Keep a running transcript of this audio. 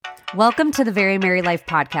Welcome to the Very Merry Life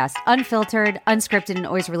podcast, unfiltered, unscripted, and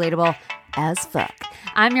always relatable as fuck.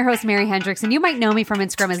 I'm your host, Mary Hendricks, and you might know me from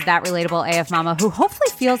Instagram as That Relatable AF Mama, who hopefully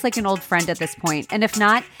feels like an old friend at this point. And if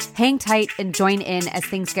not, hang tight and join in as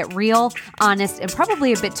things get real, honest, and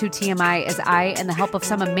probably a bit too TMI as I, and the help of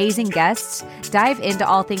some amazing guests, dive into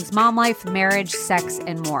all things mom life, marriage, sex,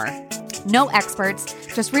 and more. No experts,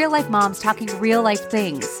 just real life moms talking real life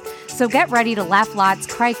things. So get ready to laugh lots,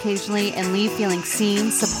 cry occasionally, and leave feeling seen,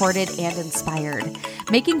 supported, and inspired.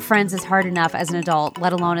 Making friends is hard enough as an adult,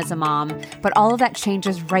 let alone as a mom, but all of that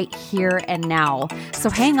changes right here and now. So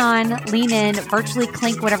hang on, lean in, virtually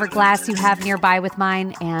clink whatever glass you have nearby with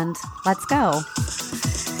mine, and let's go.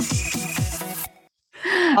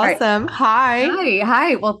 Awesome. Right.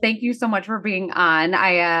 Hi. Well, thank you so much for being on.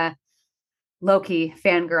 I low-key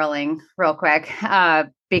fangirling real quick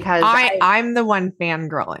because I'm the one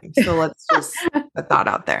fangirling. So let's just put that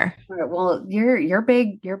out there. All right, well, you're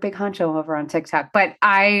big honcho over on TikTok, but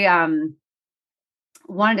I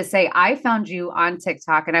wanted to say I found you on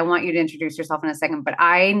TikTok, and I want you to introduce yourself in a second, but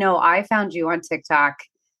I know I found you on TikTok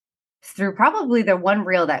through probably the one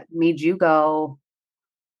reel that made you go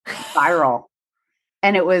viral.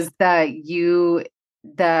 And it was the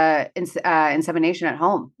insemination at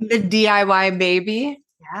home. The DIY baby.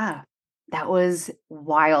 Yeah, that was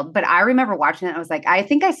wild. But I remember watching it. I was like, I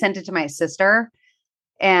think I sent it to my sister,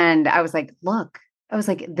 and I was like, look,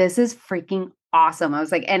 this is freaking awesome. I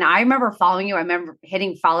was like, and I remember following you. I remember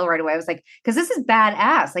hitting follow right away. I was like, because this is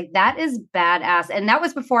badass. Like, that is badass. And that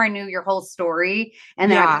was before I knew your whole story.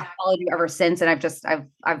 And then I've followed you ever since. And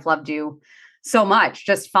I've loved you so much,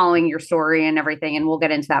 just following your story and everything. And we'll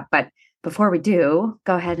get into that. But before we do,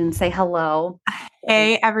 go ahead and say hello.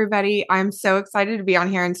 Hey, everybody. I'm so excited to be on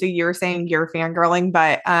here. And so you were saying you're fangirling,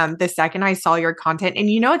 but the second I saw your content, and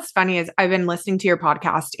what's funny is I've been listening to your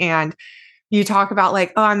podcast and you talk about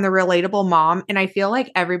like, oh, I'm the relatable mom. And I feel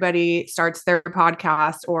like everybody starts their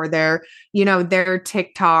podcast or their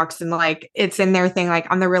TikToks and like it's in their thing, like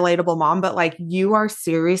I'm the relatable mom, but like you are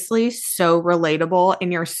seriously so relatable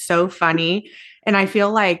and you're so funny. And I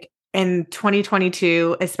feel like in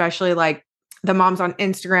 2022, especially like the moms on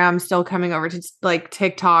Instagram still coming over to like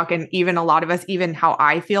TikTok, and even a lot of us, even how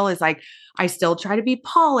I feel is like, I still try to be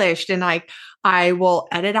polished and like, I will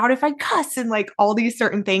edit out if I cuss and like all these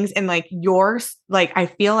certain things. And like yours, like, I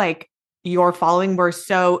feel like your following are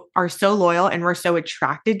so loyal and we're so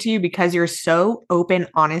attracted to you because you're so open,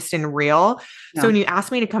 honest, and real. Yeah. So when you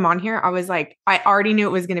asked me to come on here, I was like, I already knew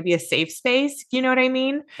it was going to be a safe space. You know what I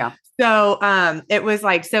mean? Yeah. So, it was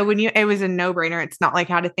like, so it was a no-brainer. It's not like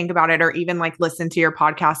how to think about it or even like listen to your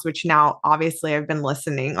podcast, which now obviously I've been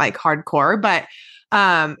listening like hardcore, but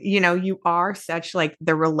you are such like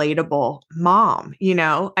the relatable mom,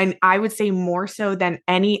 and I would say more so than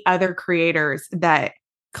any other creators that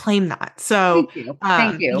claim that. So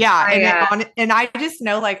thank you. Yeah. And I just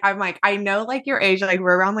know, like, I'm like, I know like your age, like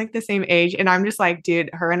we're around like the same age. And I'm just like, dude,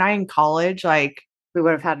 her and I in college, like we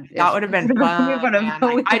would have had, that would have been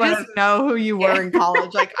fun. I just know who you were in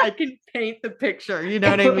college. Like I can paint the picture, you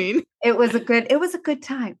know what I mean? It was a good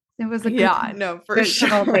time. It was a good time. No, for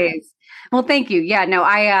sure. Well, thank you. Yeah, no,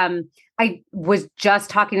 I was just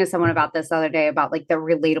talking to someone about this the other day about like the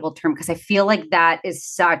relatable term, because I feel like that is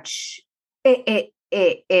such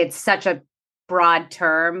it's such a broad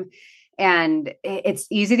term, and it's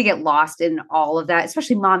easy to get lost in all of that,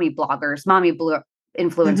 especially mommy bloggers,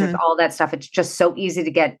 influencers, all that stuff. It's just so easy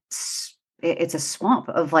to get. It's a swamp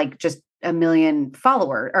of like just a million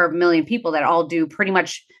followers or a million people that all do pretty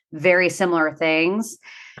much very similar things.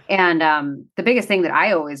 And the biggest thing that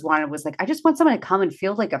I always wanted was like, I just want someone to come and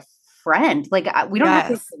feel like a friend. Like we don't have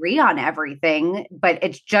to agree on everything, but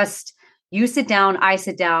it's just, you sit down, I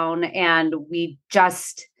sit down, and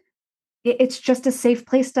it's just a safe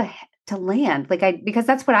place to land. Like because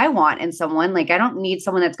that's what I want in someone. Like I don't need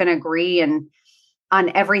someone that's going to agree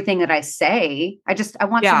on everything that I say. I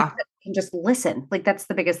want someone that can just listen. Like that's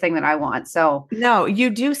the biggest thing that I want. So no, you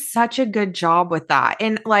do such a good job with that.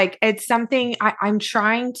 And like, it's something I'm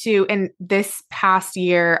trying to, and this past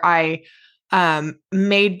year, I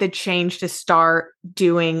made the change to start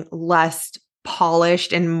doing less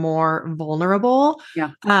polished and more vulnerable.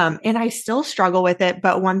 Yeah. And I still struggle with it.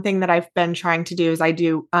 But one thing that I've been trying to do is I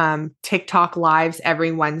do TikTok lives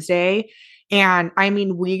every Wednesday. And I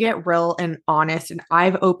mean, we get real and honest, and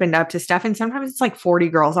I've opened up to stuff, and sometimes it's like 40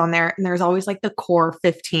 girls on there, and there's always like the core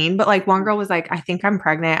 15. But like one girl was like, I think I'm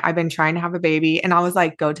pregnant. I've been trying to have a baby. And I was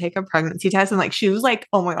like, go take a pregnancy test. And like, she was like,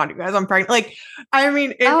 oh my God, you guys, I'm pregnant. Like, I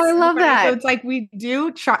mean, it's I so love funny. that. So it's like we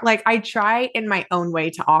do try, like, I try in my own way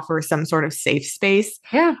to offer some sort of safe space.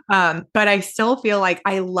 Yeah. But I still feel like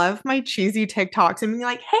I love my cheesy TikToks and being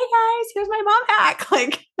like, hey guys, here's my mom hack.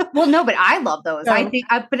 Like, well, no, but I love those. So-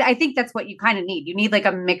 But I think that's what you kind of need. You need like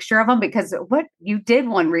a mixture of them, because what you did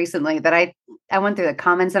one recently that I went through the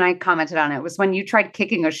comments and I commented on it was when you tried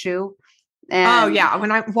kicking a shoe. Oh And yeah.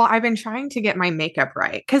 I've been trying to get my makeup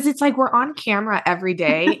right. Cause it's like, we're on camera every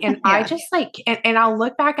day. And Yeah. I just like, and I'll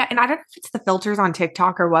look back at, and I don't know if it's the filters on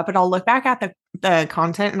TikTok or what, but I'll look back at the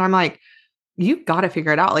content and I'm like, you got to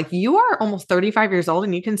figure it out. Like, you are almost 35 years old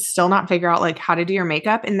and you can still not figure out like how to do your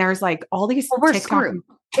makeup. And there's like all these we're TikTok. screwed.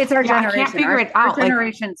 It's our generation. I can't figure it out. Our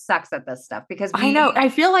generation sucks at this stuff because I know. I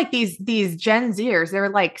feel like these Gen Zers, they're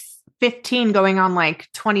like 15 going on like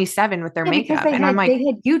 27 with their makeup. And I'm like, they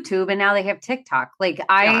had YouTube and now they have TikTok. Like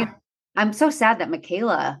I'm so sad that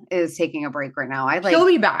Michaela is taking a break right now. She'll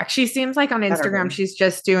be back. She seems like on Instagram, she's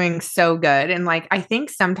just doing so good. And like, I think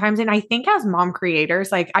sometimes, and I think as mom creators,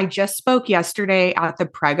 like I just spoke yesterday at the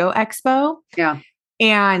Prego Expo. Yeah.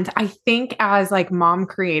 And I think as like mom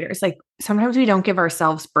creators, like sometimes we don't give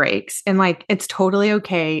ourselves breaks, and like, it's totally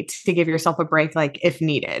okay to give yourself a break, like if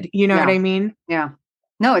needed, you know what I mean? Yeah.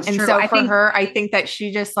 No, it's and true. So I think that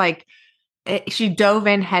she just like, she dove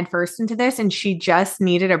in headfirst into this and she just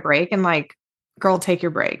needed a break, and like, girl, take your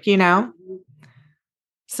break, you know?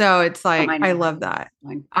 So it's like, I love that.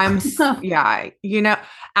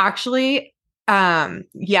 Actually,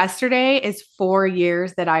 yesterday is 4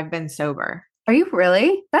 years that I've been sober. Are you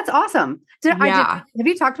really? That's awesome. Have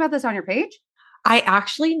you talked about this on your page? I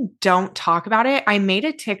actually don't talk about it. I made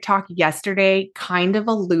a TikTok yesterday kind of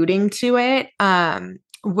alluding to it,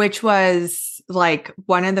 which was like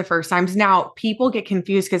one of the first times. Now people get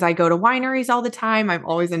confused because I go to wineries all the time. I'm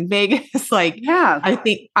always in Vegas. Like, yeah,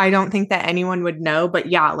 I don't think that anyone would know, but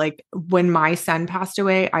yeah, like when my son passed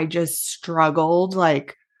away, I just struggled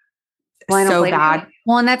like so bad.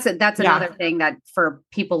 Well, and that's another thing that for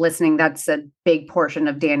people listening, that's a big portion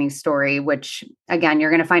of Dani's story, which again, you're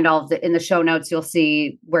going to find all of in the show notes. You'll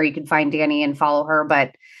see where you can find Dani and follow her.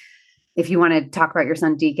 But if you want to talk about your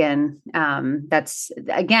son, Deacon, that's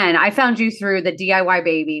again, I found you through the DIY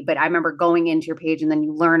baby, but I remember going into your page and then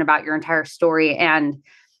you learn about your entire story, and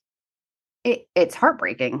it's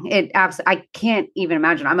heartbreaking. I can't even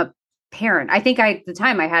imagine. I'm a parent. I think at the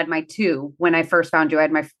time I had my 2 when I first found you. I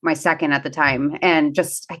had my second at the time, and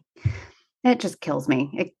it just kills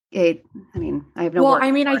me. I have no. Well,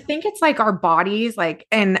 I mean, I think it's like our bodies, like,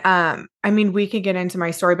 and I mean, we could get into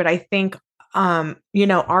my story, but I think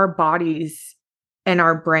our bodies and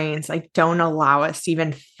our brains like don't allow us to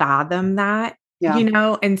even fathom that,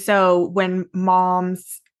 and so when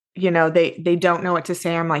moms, they don't know what to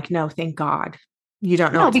say, I'm like, no, thank God you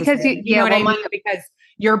don't know because you know what I mean? Because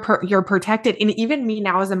you're protected. And even me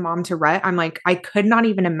now as a mom to Rhett, I'm like, I could not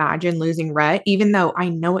even imagine losing Rhett, even though I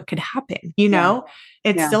know it could happen,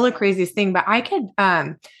 it's still the craziest thing, but I could,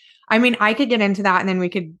 I could get into that and then we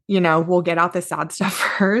could, we'll get out the sad stuff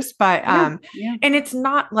first, but, and it's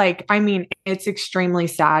not like, it's extremely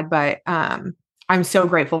sad, but, I'm so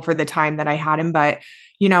grateful for the time that I had him. But,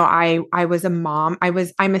 I was a mom.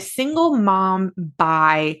 I'm a single mom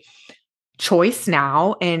by choice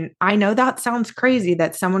now. And I know that sounds crazy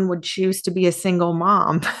that someone would choose to be a single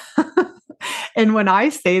mom. And when I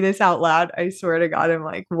say this out loud, I swear to God, I'm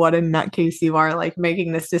like, what a nutcase you are, like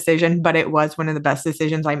making this decision. But it was one of the best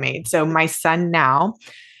decisions I made. So my son now,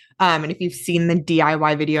 and if you've seen the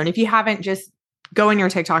DIY video, and if you haven't, just go in your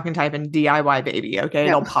TikTok and type in DIY baby. Okay.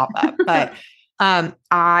 It'll pop up. But my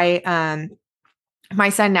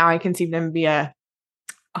son now, I conceived him via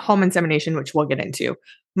home insemination, which we'll get into.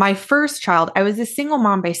 My first child, I was a single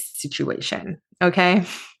mom by situation. Okay.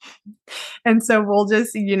 And so we'll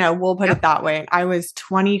just, we'll put it that way. I was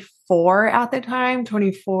 24 at the time,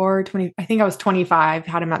 24, 20, I think I was 25,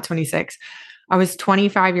 had him at 26. I was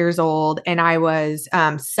 25 years old and I was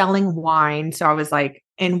selling wine. So I was like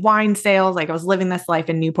in wine sales, like I was living this life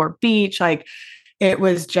in Newport Beach. Like it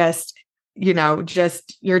was just,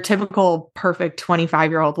 just your typical perfect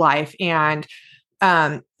 25-year-old life. And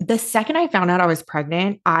the second I found out I was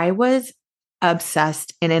pregnant, I was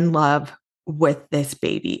obsessed and in love with this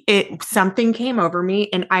baby. Something came over me.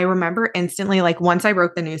 And I remember instantly, like once I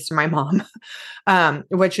broke the news to my mom,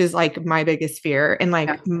 which is like my biggest fear. And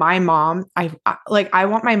like my mom, I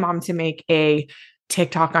want my mom to make a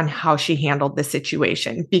TikTok on how she handled the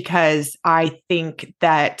situation, because I think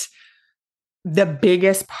that the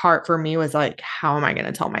biggest part for me was like, how am I going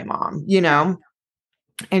to tell my mom, you know?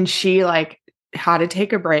 And she like had to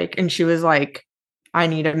take a break and she was like, I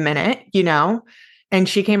need a minute, you know? And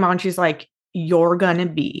she came on, she's like, you're going to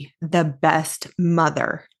be the best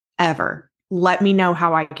mother ever. Let me know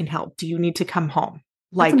how I can help. Do you need to come home?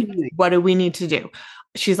 That's Like, amazing. what do we need to do?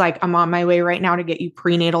 She's like, I'm on my way right now to get you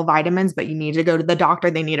prenatal vitamins, but you need to go to the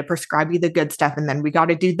doctor. They need to prescribe you the good stuff. And then we got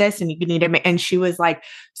to do this and you need to, and she was like,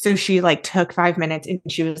 so she like took 5 minutes and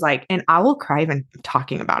she was like, and I will cry even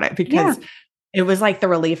talking about it because it was like the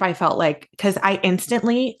relief I felt like, because I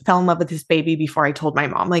instantly fell in love with this baby before I told my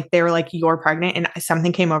mom. Like they were like, you're pregnant. And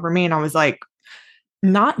something came over me and I was like,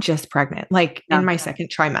 not just pregnant, like in my second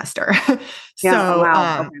trimester. Oh, so,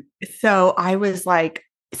 wow. so I was like,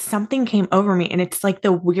 something came over me and it's like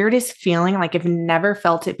the weirdest feeling. Like I've never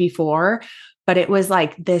felt it before, but it was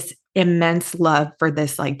like this immense love for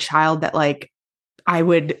this like child that like I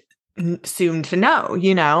would soon to know,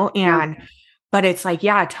 you know? And, but it's like,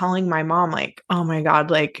 yeah, telling my mom, like, oh my God,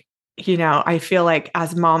 like, you know, I feel like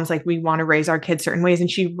as moms, like we want to raise our kids certain ways. And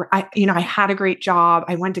I had a great job.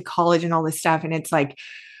 I went to college and all this stuff. And it's like,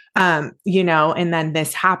 you know, and then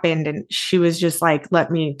this happened and she was just like, let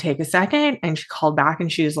me take a second. And she called back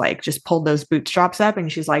and she was like, just pulled those bootstraps up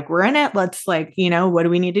and she's like, we're in it. Let's like, you know, what do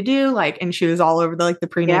we need to do? Like, and she was all over the, like the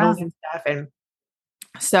prenatals and stuff. And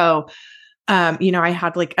so, you know, I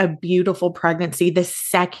had like a beautiful pregnancy. The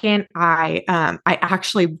second I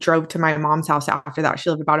actually drove to my mom's house after that. She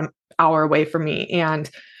lived about an hour away from me. And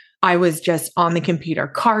I was just on the computer,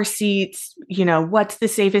 car seats, you know, what's the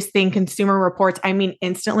safest thing, consumer reports. I mean,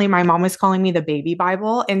 instantly my mom was calling me the baby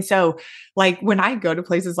Bible. And so like when I go to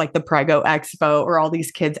places like the Prego Expo or all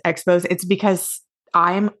these kids expos, it's because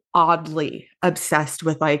I'm oddly obsessed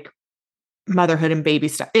with like motherhood and baby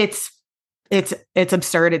stuff. It's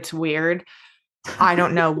absurd. It's weird. I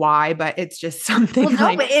don't know why, but it's just something Well, no,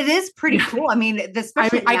 like, but it is pretty cool. I mean,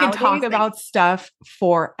 especially I can talk nowadays, about stuff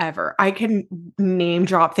forever. I can name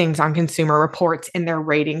drop things on Consumer Reports and their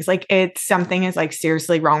ratings. Like it's something is like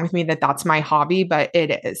seriously wrong with me that's my hobby, but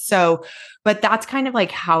it is. So, but that's kind of like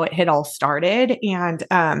how it had all started.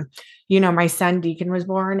 And, you know, my son Deacon was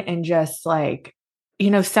born and just like, you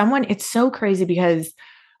know, it's so crazy because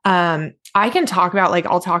I can talk about like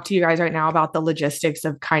I'll talk to you guys right now about the logistics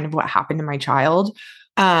of kind of what happened to my child.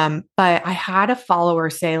 But I had a follower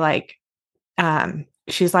say like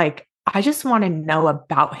she's like, I just want to know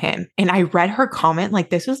about him. And I read her comment like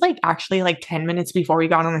this was like actually like 10 minutes before we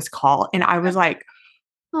got on this call and I was like,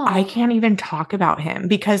 I can't even talk about him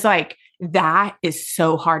because like that is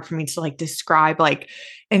so hard for me to like describe like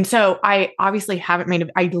and so I obviously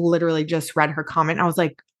haven't I literally just read her comment. I was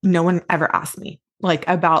like, no one ever asked me like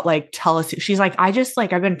about like tell us. She's like, I just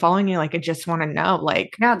like I've been following you, like I just want to know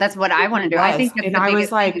like no, that's what I want to do. I think and I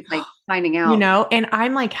was like, finding out, you know, and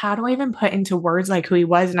I'm like, how do I even put into words like who he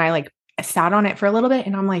was? And I like sat on it for a little bit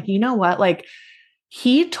and I'm like, you know what? Like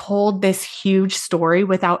he told this huge story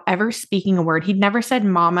without ever speaking a word. He'd never said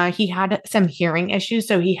mama. He had some hearing issues.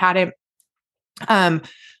 So he hadn't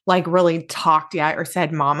like really talked yet or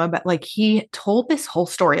said mama, but like he told this whole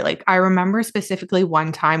story. Like I remember specifically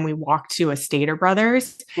one time we walked to a Stater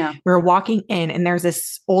Brothers. Yeah. We were walking in and there's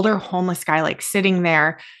this older homeless guy like sitting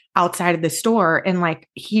there outside of the store and like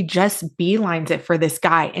he just beelines it for this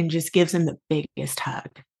guy and just gives him the biggest hug.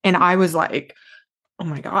 And I was like, oh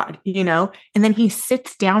my God, you know? And then he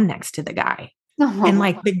sits down next to the guy. And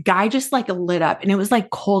like the guy just like lit up and it was like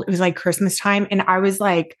cold. It was like Christmas time. And I was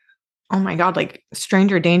like, oh my God, like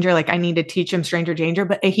stranger danger. Like I need to teach him stranger danger.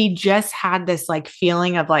 But he just had this like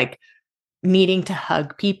feeling of like needing to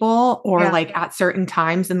hug people or like at certain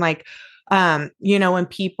times. And like, you know, when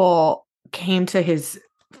people came to his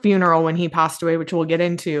funeral when he passed away, which we'll get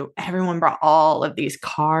into, everyone brought all of these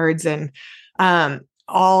cards and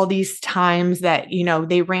all these times that, you know,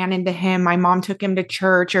 they ran into him. My mom took him to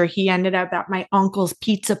church or he ended up at my uncle's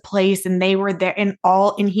pizza place and they were there and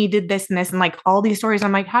he did this and this and like all these stories.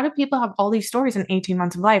 I'm like, how do people have all these stories in 18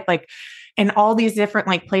 months of life? Like, and all these different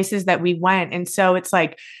like places that we went. And so it's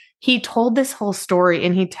like, he told this whole story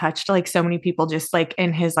and he touched like so many people just like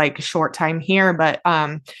in his like short time here. But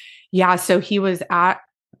yeah, so he was at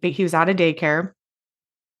a daycare.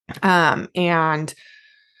 And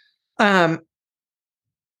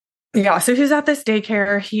Yeah, so he was at this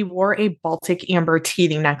daycare. He wore a Baltic amber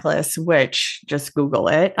teething necklace, which just Google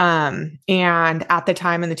it. And at the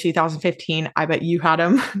time in the 2015, I bet you had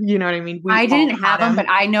him. You know what I mean? We I all didn't have had them, him. but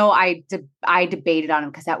I know I debated on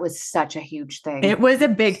them because that was such a huge thing. It was a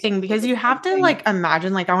big thing It because was you a have big to thing. like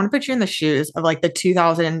imagine, like, I want to put you in the shoes of like the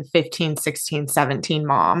 2015, 16, 17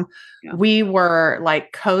 mom. Yeah. We were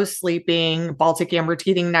like co-sleeping, Baltic amber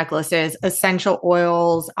teething necklaces, essential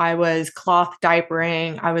oils. I was cloth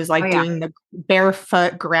diapering. I was Oh like yeah. doing the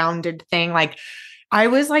barefoot grounded thing. Like I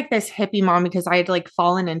was like this hippie mom because I had like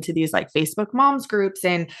fallen into these like Facebook moms groups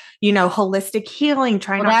and, holistic healing,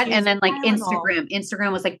 trying Well, not that to and use then like Tylenol.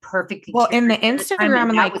 Instagram was like perfectly Well, in the curated at the time, Instagram, and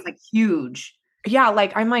and that like, was like huge. yeah,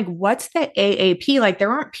 like I'm like, what's the AAP? Like,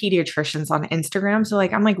 there aren't pediatricians on Instagram. So,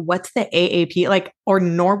 like, I'm like, what's the AAP? Like, or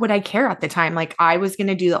nor would I care at the time. Like, I was going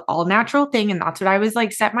to do the all natural thing. And that's what I was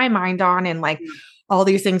like, set my mind on. And like, Yeah. all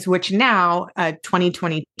these things, which now,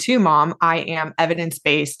 2022 mom, I am evidence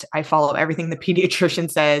based. I follow everything the pediatrician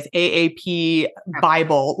says, AAP,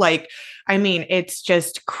 Bible. Like, I mean, it's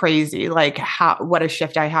just crazy, like what a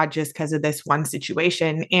shift I had just because of this one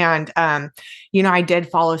situation. And, I did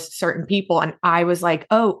follow certain people and I was like,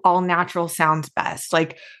 oh, all natural sounds best.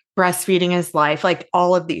 Like, breastfeeding is life, like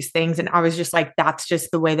all of these things. And I was just like, that's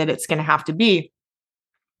just the way that it's going to have to be.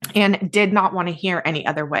 And did not want to hear any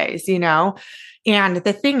other ways. And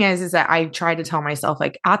the thing is that I tried to tell myself,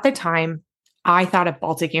 like, at the time, I thought a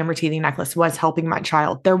Baltic amber teething necklace was helping my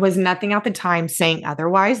child. There was nothing at the time saying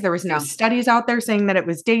otherwise. There was no Yeah. studies out there saying that it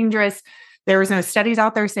was dangerous. There was no studies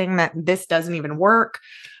out there saying that this doesn't even work.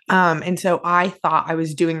 And so I thought I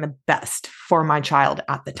was doing the best for my child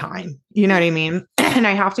at the time. You know what I mean? And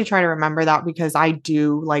I have to try to remember that because I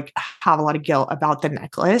do like have a lot of guilt about the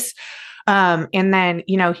necklace. And then,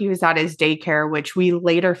 he was at his daycare, which we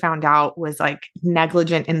later found out was like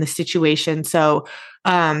negligent in the situation. So,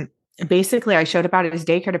 basically I showed up at his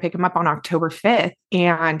daycare to pick him up on October 5th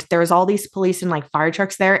and there was all these police and like fire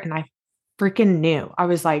trucks there. And I freaking knew. I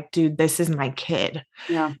was like, dude, this is my kid.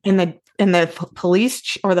 Yeah. And the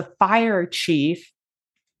police or the fire chief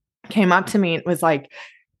came up to me and was like,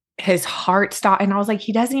 his heart stopped. And I was like,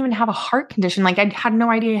 he doesn't even have a heart condition. Like, I had no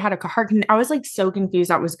idea he had a I was like so confused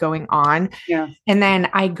what was going on. Yeah. And then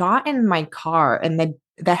I got in my car and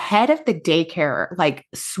the head of the daycare like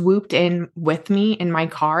swooped in with me in my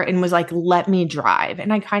car and was like, let me drive.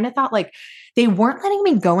 And I kind of thought like they weren't letting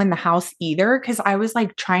me go in the house either because I was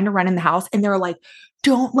like trying to run in the house and they were like,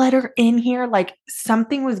 don't let her in here. Like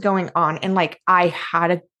something was going on. And like I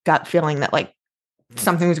had a gut feeling that like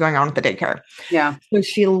something was going on with the daycare. Yeah. So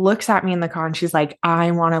she looks at me in the car and she's like,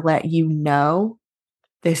 I want to let you know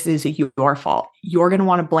this is your fault. You're going to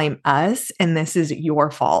want to blame us and this is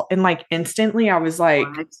your fault. And like instantly What?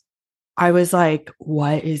 I was like,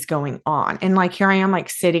 what is going on? And like, here I am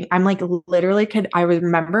like sitting, I'm like literally I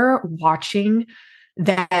remember watching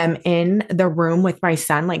them in the room with my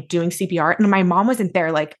son, like doing CPR and my mom wasn't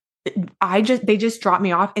there. Like they just dropped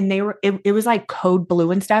me off and it was like code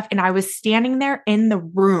blue and stuff. And I was standing there in the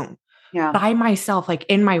room Yeah. by myself, like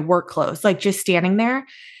in my work clothes, like just standing there.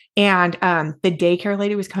 And the daycare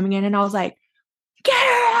lady was coming in and I was like, get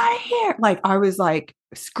her out of here. Like I was like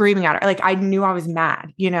screaming at her. Like I knew I was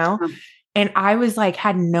mad. And I was like,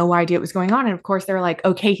 had no idea what was going on. And of course, they're like,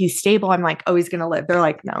 okay, he's stable. I'm like, oh, he's going to live. They're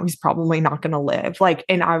like, no, he's probably not going to live. Like,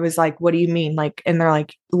 and I was like, what do you mean? Like, and they're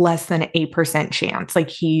like, less than an 8% chance. Like,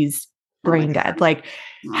 he's brain dead. Like,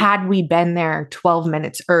 had we been there 12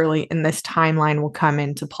 minutes early, and this timeline will come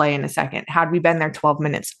into play in a second, had we been there 12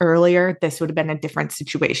 minutes earlier, this would have been a different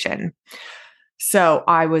situation. So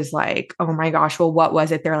I was like, oh my gosh, well, what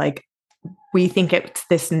was it? They're like, we think it's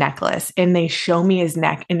this necklace. And they show me his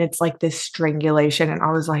neck and it's like this strangulation. And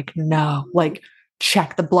I was like, no, like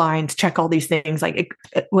check the blinds, check all these things. Like,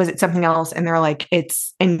 was it something else? And they're like,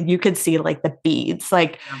 and you could see like the beads,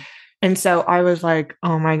 like, and so I was like,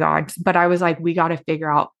 oh my God. But I was like, we got to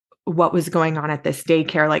figure out what was going on at this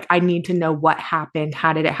daycare. Like, I need to know what happened.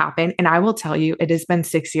 How did it happen? And I will tell you, it has been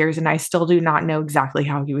 6 years and I still do not know exactly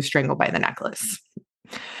how he was strangled by the necklace.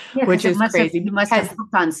 Yeah, which is crazy. You must have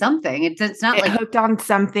hooked on something. It's not like hooked on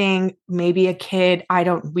something, maybe a kid.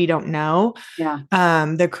 We don't know. Yeah.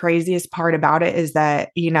 The craziest part about it is that,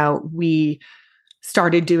 we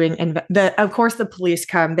started doing, of course the police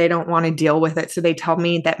come, they don't want to deal with it. So they tell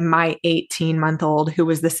me that my 18-month-old, who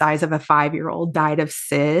was the size of a 5-year-old, died of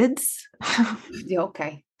SIDS.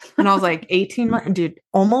 Okay. And I was like, 18 months, dude,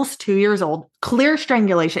 almost 2 years old, clear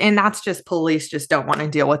strangulation. And that's just police just don't want to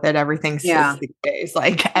deal with it. Everything's SIDS these days.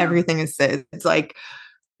 Like everything is SIDS. It's like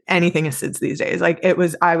anything is SIDS these days. Like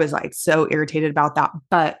I was like so irritated about that.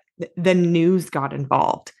 But the news got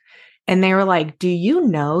involved. And they were like, do you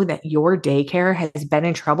know that your daycare has been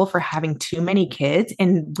in trouble for having too many kids?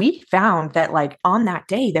 And we found that like on that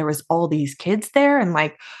day, there was all these kids there and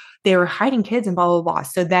like they were hiding kids and blah, blah, blah.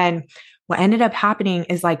 So then what ended up happening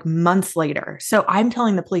is like months later. So I'm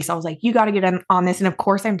telling the police, I was like, you got to get on this. And of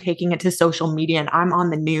course, I'm taking it to social media and I'm on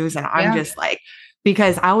the news and I'm just like,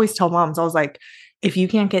 because I always tell moms, I was like, if you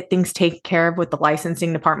can't get things taken care of with the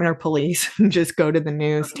licensing department or police, just go to the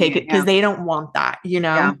news, take it because they don't want that, you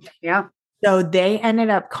know? Yeah. So they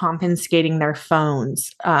ended up confiscating their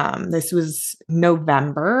phones. This was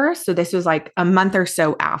November. So this was like a month or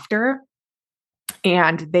so after.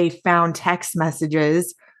 And they found text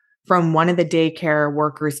messages from one of the daycare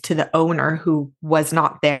workers to the owner who was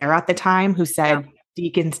not there at the time, who said,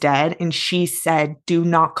 Deacon's dead. And she said, do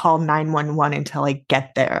not call 911 until I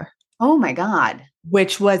get there. Oh my God.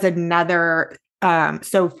 Which was another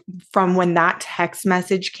so from when that text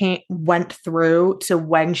message went through to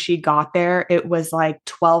when she got there, it was like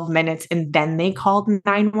 12 minutes. And then they called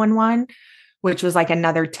 911, which was like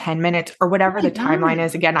another 10 minutes or whatever the timeline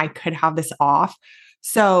is. Again, I could have this off.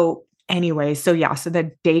 So anyway, so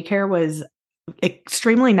the daycare was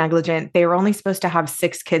extremely negligent. They were only supposed to have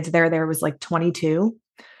 6 kids there. There was like 22.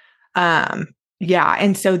 And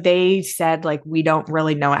so they said, like, we don't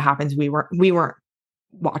really know what happens. We weren't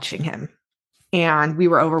watching him and we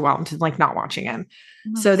were overwhelmed, like not watching him.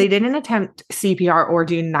 So they didn't attempt CPR or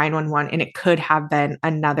do 911 and it could have been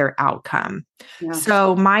another outcome. Yeah.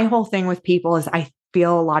 So my whole thing with people is I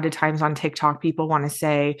feel a lot of times on TikTok, people want to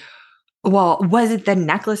say, well, was it the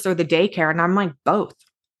necklace or the daycare? And I'm like, both.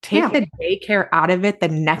 Take the daycare out of it. The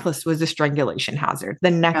necklace was a strangulation hazard.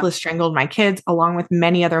 The necklace strangled my kids along with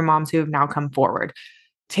many other moms who have now come forward.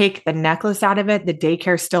 Take the necklace out of it. The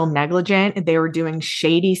daycare still negligent. They were doing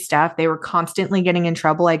shady stuff. They were constantly getting in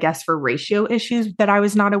trouble, I guess, for ratio issues that I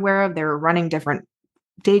was not aware of. They were running different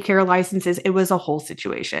daycare licenses. It was a whole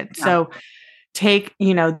situation. Yeah. So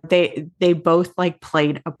they both like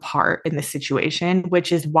played a part in the situation,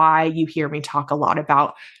 which is why you hear me talk a lot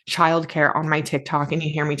about childcare on my TikTok and you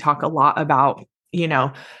hear me talk a lot about,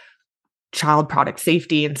 child product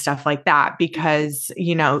safety and stuff like that, because,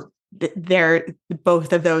 they're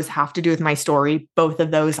both of those have to do with my story. Both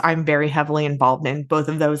of those I'm very heavily involved in. Both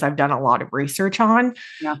of those I've done a lot of research on.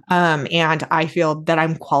 Yeah. And I feel that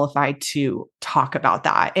I'm qualified to talk about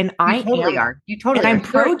that. And I'm pro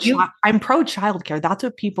childcare. That's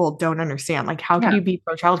what people don't understand. Like, how can you be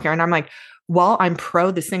pro childcare? And I'm like, well, I'm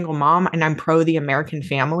pro the single mom and I'm pro the American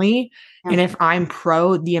family. Yeah. And if I'm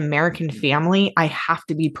pro the American family, I have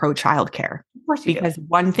to be pro childcare. Because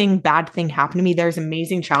one bad thing happened to me. There's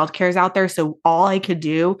amazing childcares out there. So all I could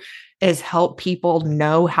do is help people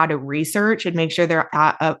know how to research and make sure they're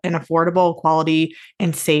at an affordable, quality,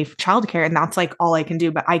 and safe childcare. And that's like all I can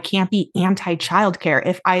do. But I can't be anti-childcare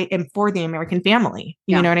if I am for the American family.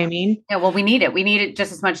 You know what I mean? Yeah. Well, we need it. We need it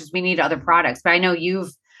just as much as we need other products. But I know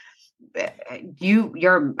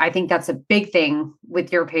I think that's a big thing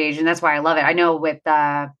with your page. And that's why I love it. I know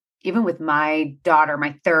even with my daughter,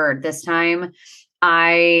 my third this time,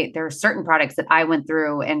 there are certain products that I went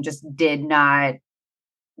through and just did not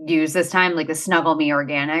use this time, like the Snuggle Me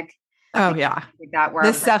Organic. Oh yeah. Like that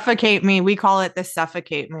the Suffocate Me. We call it the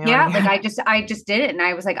Suffocate Me. Yeah. Like I just did it. And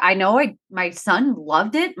I was like, I know my son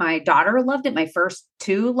loved it. My daughter loved it. My first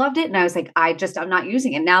 2 loved it. And I was like, I'm not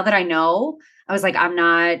using it. Now that I know, I was like, I'm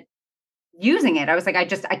not using it. I was like, I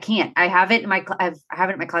can't. I have it in my closet.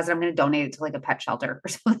 I'm going to donate it to like a pet shelter or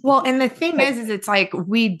something. Well, and the thing is it's like,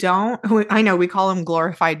 I know we call them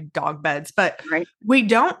glorified dog beds, but we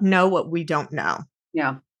don't know what we don't know.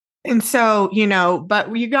 Yeah. And so,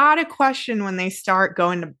 but you got to question when they start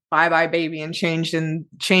going to bye-bye baby and changing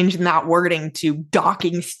that wording to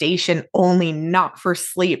docking station only, not for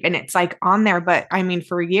sleep. And it's like on there. But I mean,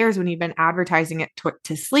 for years when you've been advertising it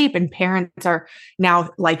to sleep and parents are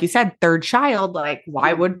now, like you said, third child, like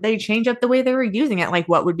why would they change up the way they were using it? Like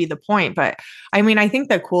what would be the point? But I mean, I think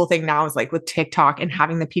the cool thing now is like with TikTok and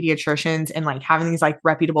having the pediatricians and like having these like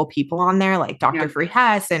reputable people on there, like Dr. Free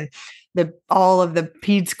Hess and all of the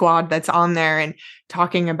ped squad that's on there and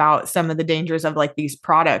talking about some of the dangers of like these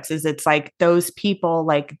products is it's like those people,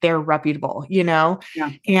 like they're reputable, and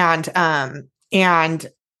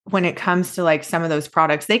when it comes to like some of those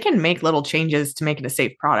products, they can make little changes to make it a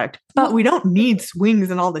safe product, but we don't need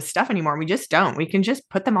swings and all this stuff anymore. We just don't. We can just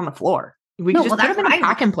put them on the floor. We can just put them in a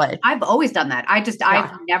pack and play. I've always done that.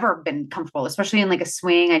 I've never been comfortable, especially in like a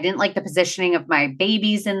swing. I didn't like the positioning of my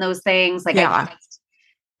babies in those things. Like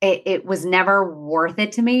it was never worth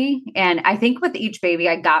it to me. And I think with each baby,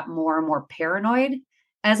 I got more and more paranoid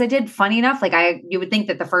as I did. Funny enough, like you would think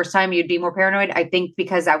that the first time you'd be more paranoid. I think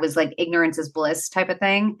because I was like ignorance is bliss type of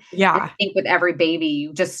thing. And I Yeah. think with every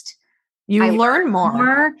baby, You I learn learned more.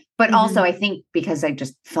 more, but also Mhm. I think because I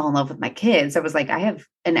just fell in love with my kids, I was like, I have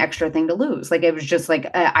an extra thing to lose. Like it was just like,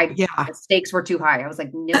 Yeah. the stakes were too high. I was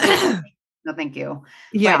like, no, thank you. No, thank you.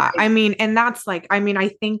 But Yeah. I mean, and that's like, I mean, I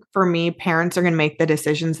think for me, parents are going to make the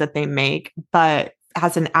decisions that they make. But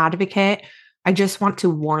as an advocate, I just want to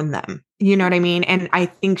warn them. You know what I mean? And I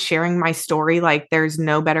think sharing my story, like, there's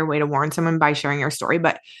no better way to warn someone by sharing your story.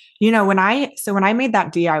 But, when I made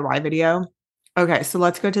that DIY video, okay, so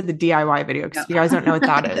let's go to the DIY video because no. if you guys don't know what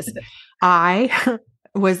that is, I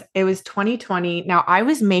it was 2020. Now I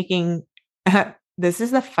was making, this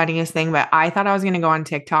is the funniest thing, but I thought I was going to go on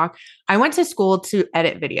TikTok. I went to school to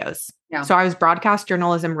edit videos. Yeah. So I was broadcast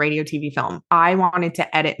journalism, radio, TV, film. I wanted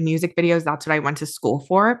to edit music videos. That's what I went to school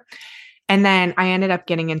for. And then I ended up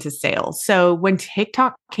getting into sales. So when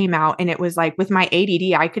TikTok came out and it was like with my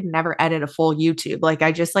ADD, I could never edit a full YouTube. Like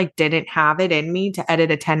I just like didn't have it in me to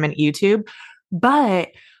edit a 10-minute YouTube.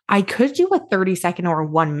 But I could do a 30-second or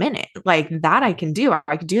 1 minute. Like that I can do.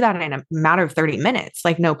 I could do that in a matter of 30 minutes,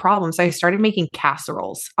 like no problem. So I started making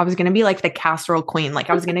casseroles. I was going to be like the casserole queen. Like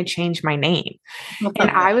I was going to change my name.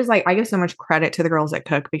 And I was like, I give so much credit to the girls that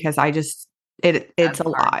cook because it's That's a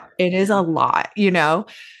hard. lot. It is a lot,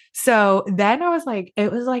 So then I was like,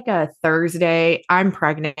 it was like a Thursday. I'm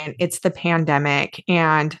pregnant. It's the pandemic.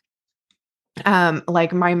 And I've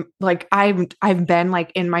been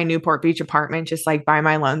like in my Newport Beach apartment just like by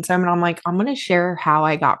my lonesome, and I'm like, I'm gonna share how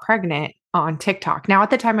I got pregnant on TikTok. Now at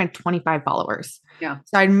the time I had 25 followers. Yeah.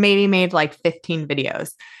 So I'd maybe made like 15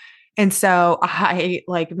 videos. And so I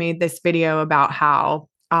like made this video about how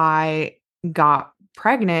I got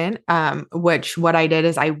pregnant. Which what I did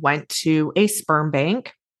is I went to a sperm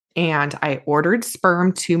bank and I ordered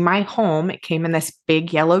sperm to my home. It came in this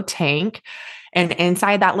big yellow tank. And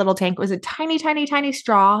inside that little tank was a tiny, tiny, tiny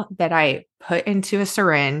straw that I put into a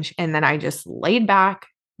syringe. And then I just laid back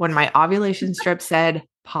when my ovulation strip said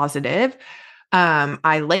positive.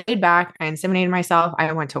 I laid back, I inseminated myself,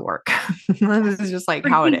 I went to work. This is just like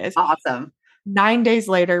how it is. Awesome. 9 days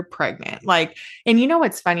later, pregnant. Like, and you know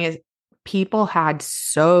what's funny is people had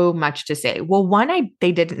so much to say. Well,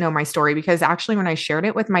 they didn't know my story because actually when I shared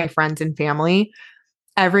it with my friends and family,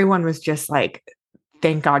 everyone was just like,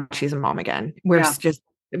 thank God she's a mom again.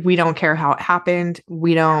 We don't care how it happened.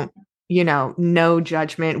 We don't, no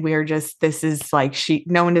judgment. We're just, this is like,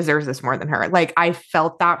 no one deserves this more than her. Like I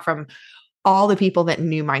felt that from all the people that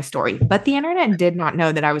knew my story, but the internet did not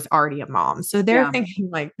know that I was already a mom. So they're thinking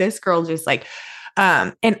like this girl just like,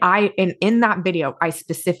 and in that video, I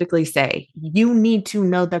specifically say, you need to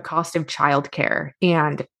know the cost of childcare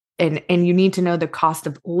and you need to know the cost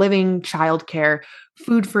of living, childcare,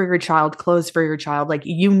 food for your child, clothes for your child. Like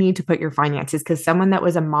you need to put your finances because someone that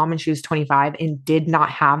was a mom and she was 25 and did not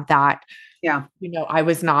have that. Yeah. I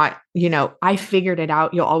was not, I figured it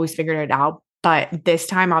out. You'll always figure it out. But this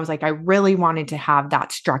time I was like, I really wanted to have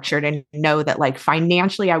that structured and know that like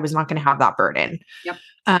financially, I was not going to have that burden. Yep.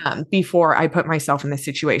 Before I put myself in this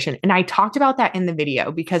situation. And I talked about that in the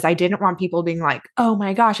video because I didn't want people being like, oh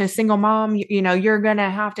my gosh, a single mom, you're going to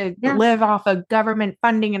have to live off of government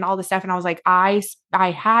funding and all this stuff. And I was like, I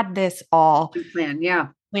had this all planned. Yeah.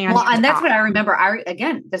 planned Well, and that's out. what I remember.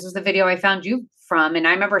 This is the video I found you from. And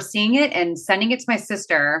I remember seeing it and sending it to my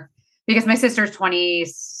sister because my sister's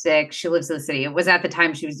 26. She lives in the city. It was at the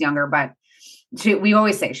time she was younger, but we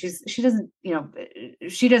always say she doesn't know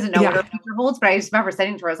what her future holds, but I just remember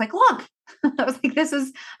sending to her. I was like, look, I was like, this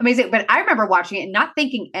is amazing. But I remember watching it and not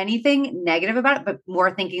thinking anything negative about it, but more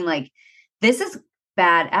thinking like, this is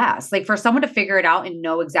badass. Like for someone to figure it out and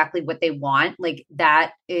know exactly what they want, like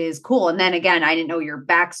that is cool. And then again, I didn't know your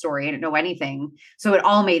backstory. I didn't know anything. So it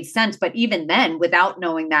all made sense. But even then, without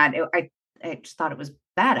knowing that, I just thought it was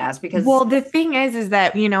badass because the thing is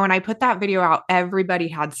that, when I put that video out, everybody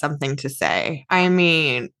had something to say. I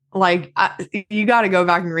mean, like you got to go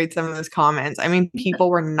back and read some of those comments. I mean, people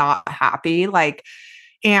were not happy. Like,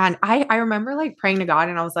 and I remember like praying to God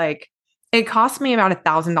and I was like, it cost me about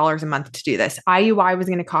 $1,000 a month to do this. IUI was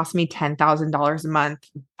going to cost me $10,000 a month.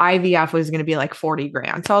 IVF was going to be like 40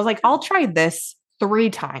 grand. So I was like, I'll try this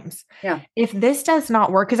 3 times. Yeah. If this does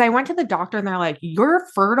not work, because I went to the doctor and they're like, you're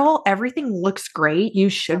fertile. Everything looks great. You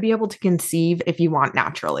should be able to conceive if you want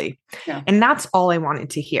naturally. Yeah. And that's all I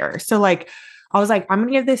wanted to hear. So like, I was like, I'm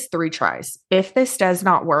going to give this 3 tries. If this does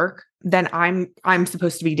not work, then I'm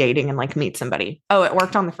supposed to be dating and like meet somebody. Oh, it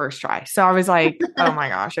worked on the first try. So I was like, oh my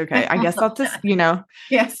gosh, okay. I guess that's just,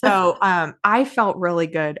 Yes. So I felt really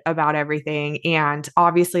good about everything. And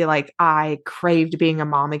obviously, like I craved being a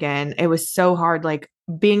mom again. It was so hard, like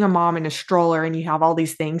being a mom in a stroller and you have all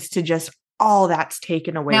these things to just all that's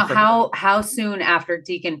taken away Now, from you. how soon after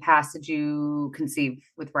Deacon passed did you conceive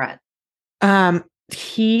with Brett?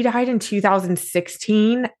 He died in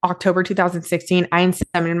 2016, October 2016. I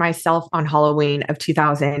inseminated myself on Halloween of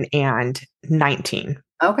 2019.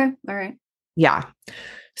 Okay. All right. Yeah.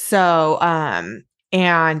 So,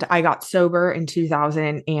 and I got sober in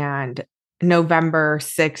 2000 and November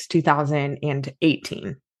 6th,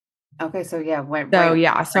 2018. Okay. So yeah, went So right.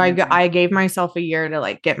 yeah, so I gave myself a year to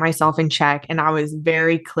like get myself in check, and I was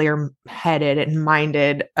very clear headed and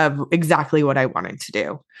minded of exactly what I wanted to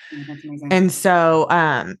do. Oh, that's amazing. And so,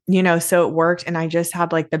 so it worked, and I just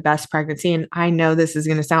had like the best pregnancy. And I know this is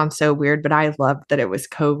going to sound so weird, but I loved that it was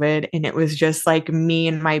COVID and it was just like me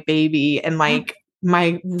and my baby and like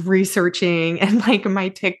my researching and like my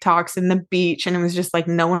TikToks and the beach. And it was just like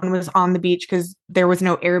no one was on the beach because there was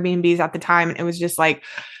no Airbnbs at the time. And it was just like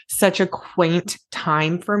such a quaint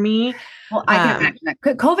time for me. Well, I can imagine that.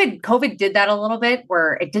 COVID did that a little bit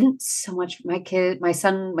where it didn't so much. My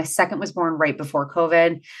son, my second was born right before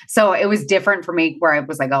COVID. So it was different for me where I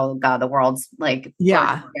was like, oh God, the world's like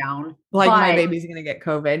down. Like my baby's going to get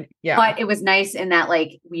COVID. Yeah. But it was nice in that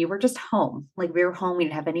like we were just home. Like we were home. We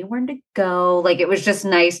didn't have anywhere to go. Like it was just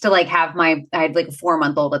nice to like have I had like a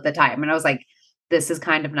 4-month-old at the time. And I was like, this is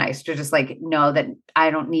kind of nice to just like know that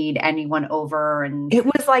I don't need anyone over. And it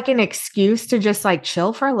was like an excuse to just like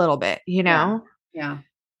chill for a little bit, Yeah.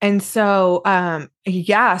 And so,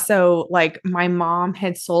 so like my mom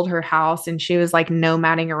had sold her house and she was like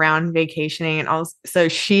nomading around vacationing. And so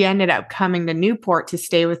she ended up coming to Newport to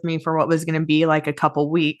stay with me for what was going to be like a couple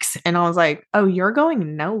weeks. And I was like, oh, you're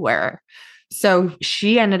going nowhere. So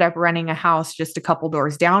she ended up renting a house just a couple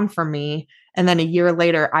doors down from me. And then a year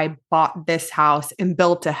later, I bought this house and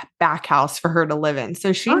built a back house for her to live in.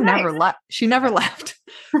 So she never left. She never left.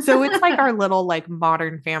 So it's like our little like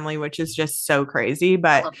modern family, which is just so crazy.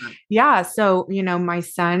 But yeah, so, my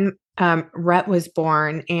son, Rhett was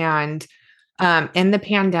born, and in the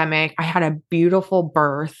pandemic, I had a beautiful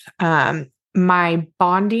birth. My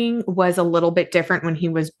bonding was a little bit different when he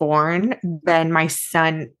was born than my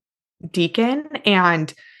son, Deacon.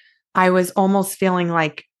 And I was almost feeling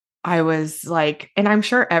like I was like, and I'm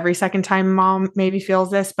sure every second time mom maybe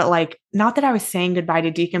feels this, but like, not that I was saying goodbye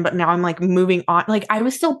to Deacon, but now I'm like moving on. Like I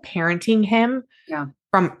was still parenting him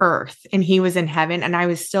from earth and he was in heaven. And I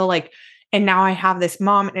was still like, and now I have this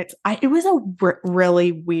mom, and it was a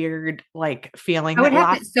really weird like feeling. I don't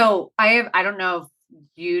know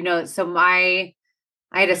if so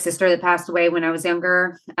I had a sister that passed away when I was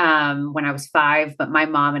younger, when I was 5, but my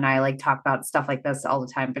mom and I like talk about stuff like this all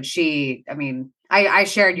the time. But I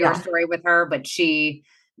shared your story with her, but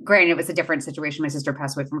granted, it was a different situation. My sister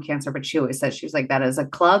passed away from cancer, but she always said, she was like, that is a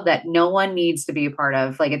club that no one needs to be a part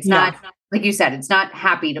of. Like, it's not, like you said, it's not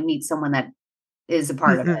happy to meet someone that is a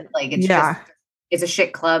part of it. Like, it's it's a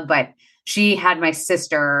shit club. But she had my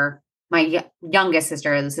sister, my youngest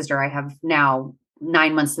sister, the sister I have now,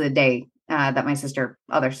 9 months to the day that my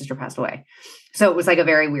other sister passed away. So it was like a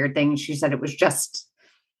very weird thing. She said it was just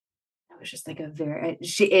like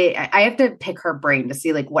I have to pick her brain to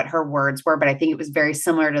see like what her words were, but I think it was very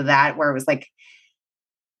similar to that, where it was like,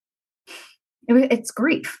 it's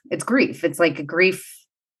grief. It's grief. It's like a grief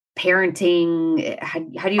parenting. How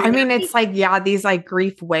do you, it's like, these like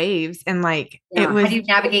grief waves, and like, how do you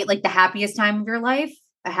navigate like the happiest time of your life,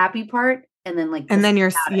 a happy part? And then like, and then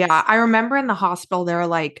I remember in the hospital, they were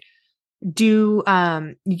like, do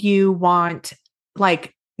you want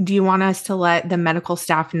us to let the medical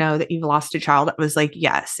staff know that you've lost a child? I was like,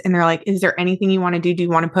 yes. And they're like, is there anything you want to do? Do you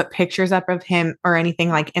want to put pictures up of him or anything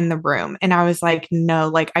like in the room? And I was like, no,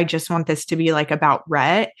 like, I just want this to be like about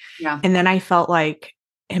Rhett. Yeah. And then I felt like,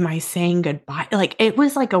 am I saying goodbye? Like, it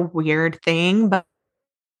was like a weird thing, but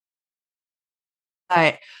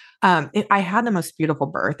I had the most beautiful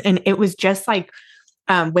birth. And it was just like,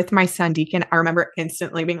 with my son Deacon, I remember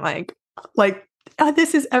instantly being like,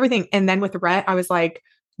 this is everything. And then with Rhett, I was like,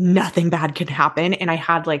 nothing bad could happen. And I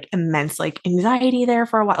had like immense like anxiety there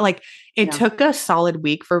for a while. Like it took a solid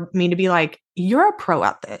week for me to be like, you're a pro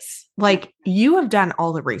at this. Like you have done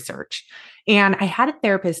all the research. And I had a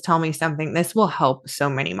therapist tell me something. This will help so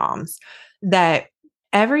many moms, that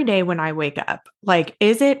every day when I wake up, like,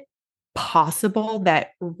 is it possible that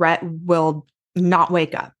Rhett will not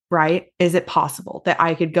wake up? Right? Is it possible that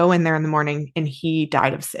I could go in there in the morning and he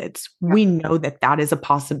died of SIDS? We know that that is a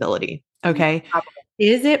possibility. Okay.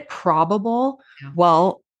 is it probable? Yeah.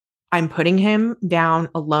 Well, I'm putting him down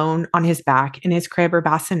alone on his back in his crib or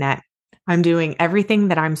bassinet. I'm doing everything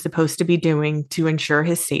that I'm supposed to be doing to ensure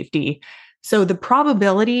his safety. So the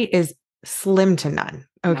probability is slim to none.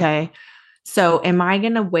 Okay. Yeah. So am I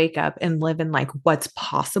going to wake up and live in like what's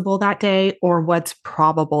possible that day or what's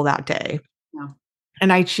probable that day? Yeah.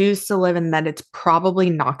 And I choose to live in that it's probably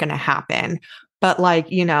not going to happen. But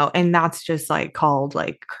like, and that's just like called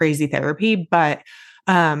like crazy therapy. But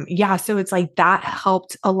yeah, so it's like that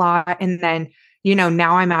helped a lot. And then,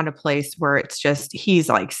 now I'm at a place where it's just he's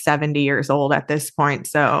like 70 years old at this point.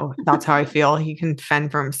 So that's how I feel. He can fend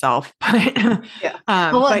for himself. But yeah.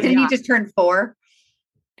 But didn't he just turn 4?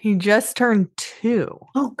 He just turned 2.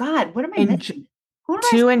 Oh God, what am I missing?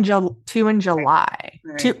 Two in July.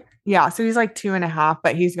 Right. 2. Yeah. So he's like 2.5,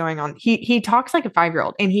 but he's going on. He talks like a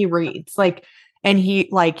 5-year-old and he reads like, and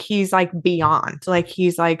he's like beyond, like,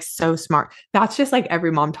 he's like so smart. That's just like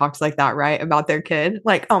every mom talks like that, right? About their kid.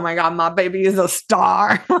 Like, oh my God, my baby is a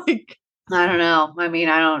star. Like, I don't know. I mean,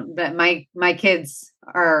 but my kids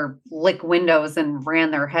are lick windows and ran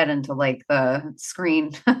their head into like the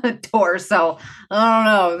screen door. So I don't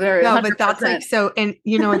know. They're no, but that's like, so, and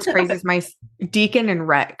it's crazy is my Deacon and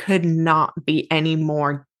Rhett could not be any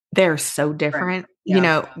more. They're so different. Right.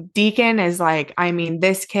 Yeah. Deacon is like, I mean,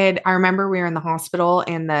 this kid, I remember we were in the hospital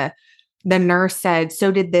and the nurse said,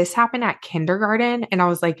 so did this happen at kindergarten? And I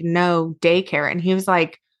was like, no, daycare. And he was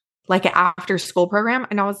like an after school program.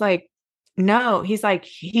 And I was like, no, he's like,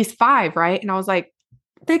 he's 5, right? And I was like,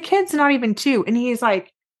 the kid's not even 2. And he's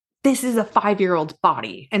like, this is a 5-year-old's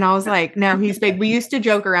body. And I was like, no, he's big. We used to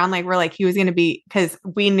joke around like, we're like, he was going to be, because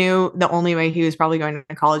we knew the only way he was probably going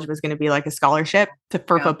to college was going to be like a scholarship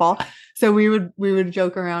for football. So we would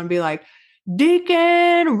joke around and be like,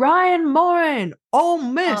 Deacon Ryan Morin, Ole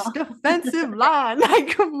Miss defensive line.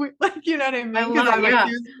 Like, you know what I mean? Because I'm like,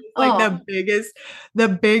 he was the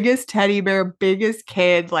biggest teddy bear, biggest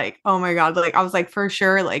kid. Like, oh my God. Like, I was like, for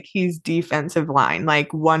sure, like, he's defensive line, like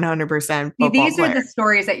 100% football These player. are the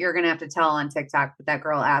stories that you're going to have to tell on TikTok with that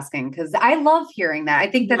girl asking, because I love hearing that. I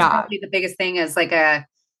think that's probably the biggest thing is like again,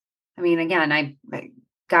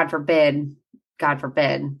 God forbid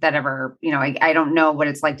that ever, I don't know what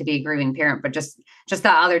it's like to be a grieving parent, but just the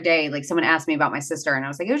other day, like someone asked me about my sister and I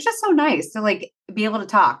was like, it was just so nice to like be able to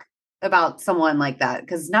talk about someone like that.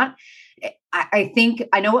 Cause I think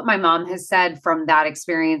I know what my mom has said from that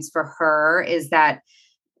experience for her is that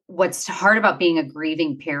what's hard about being a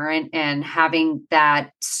grieving parent and having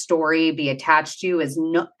that story be attached to you is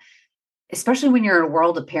especially when you're in a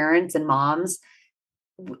world of parents and moms,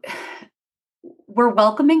 we're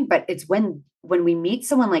welcoming, but it's when we meet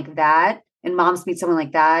someone like that and moms meet someone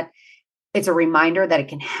like that, it's a reminder that it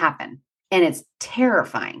can happen and it's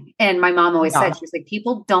terrifying. And my mom always said, she was like,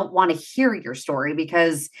 people don't want to hear your story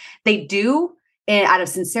because they do out of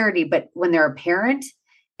sincerity, but when they're a parent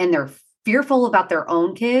and they're fearful about their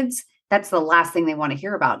own kids, that's the last thing they want to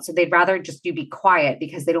hear about. So they'd rather just you be quiet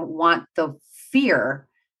because they don't want the fear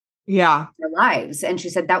their lives. And she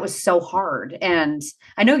said that was so hard. And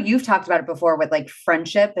I know you've talked about it before with like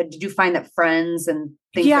friendship. And did you find that friends and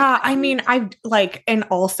things? Yeah. I mean, I've like, and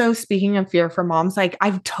also speaking of fear for moms, like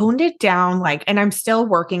I've toned it down, like, and I'm still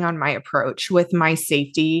working on my approach with my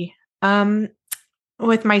safety tips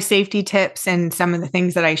and some of the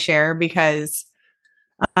things that I share, because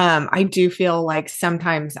I do feel like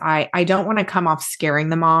sometimes I don't want to come off scaring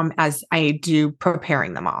the mom as I do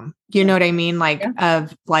preparing the mom. You know what I mean? Like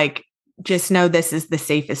of like, just know this is the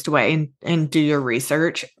safest way and do your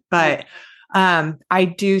research. But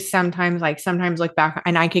I do sometimes look back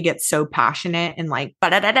and I could get so passionate and like,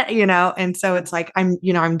 and so it's like, I'm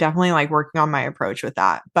definitely like working on my approach with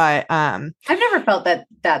that. But I've never felt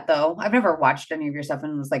that though. I've never watched any of your stuff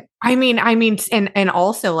and was like, I mean, and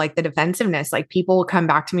also like the defensiveness, like people will come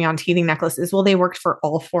back to me on teething necklaces. Well, they worked for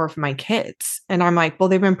all 4 of my kids. And I'm like, well,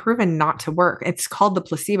 they've been proven not to work. It's called the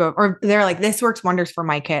placebo, or they're like, this works wonders for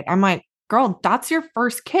my kid. I'm like, girl, that's your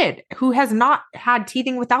first kid who has not had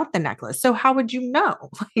teething without the necklace. So how would you know?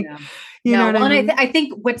 Like, you know what I mean? And I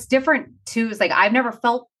think what's different too is like, I've never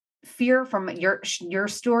felt fear from your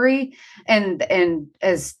story. And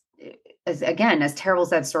as again, as terrible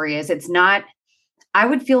as that story is, it's not, I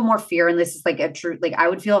would feel more fear. And this is like a true, like I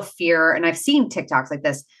would feel fear. And I've seen TikToks like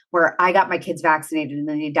this where I got my kids vaccinated and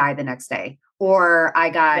then they died the next day, or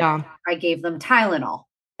I gave them Tylenol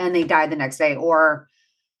and they died the next day, or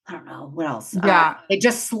I don't know what else. They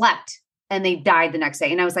just slept and they died the next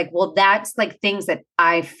day. And I was like, well, that's like things that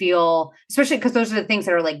I feel, especially because those are the things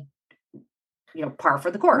that are like par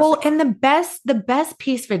for the course. Well, and the best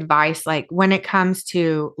piece of advice, like when it comes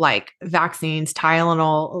to like vaccines,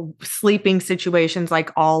 Tylenol, sleeping situations,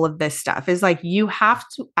 like all of this stuff is like, you have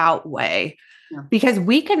to outweigh because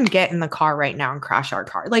we can get in the car right now and crash our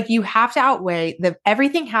car. Like you have to outweigh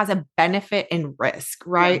everything has a benefit and risk,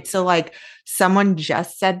 right? So like someone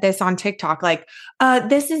just said this on TikTok, like,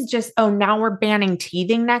 this is just, now we're banning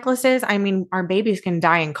teething necklaces. I mean, our babies can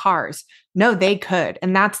die in cars. No, they could.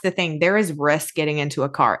 And that's the thing. There is risk getting into a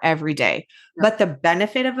car every day. But the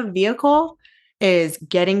benefit of a vehicle is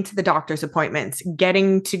getting to the doctor's appointments,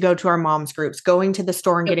 getting to go to our mom's groups, going to the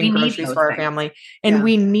store and getting groceries for our family. And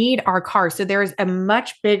we need our car. So there is a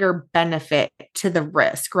much bigger benefit to the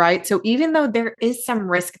risk, right? So even though there is some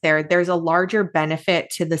risk there, there's a larger benefit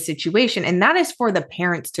to the situation. And that is for the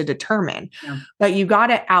parents to determine. But you got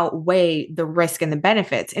to outweigh the risk and the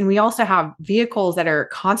benefits. And we also have vehicles that are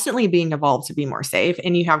constantly being evolved to be more safe.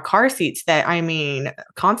 And you have car seats that,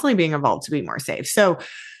 constantly being evolved to be more safe.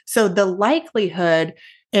 So the likelihood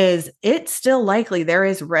is it's still likely there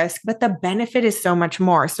is risk, but the benefit is so much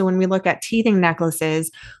more. So when we look at teething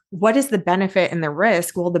necklaces, what is the benefit and the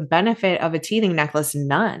risk? Well, the benefit of a teething necklace,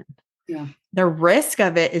 none. The risk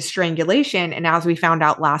of it is strangulation. And as we found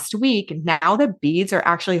out last week, now the beads are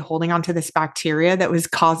actually holding on to this bacteria that was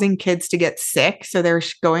causing kids to get sick. So they're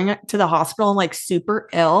going to the hospital like super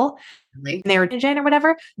ill. Or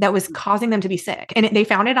whatever that was causing them to be sick. And they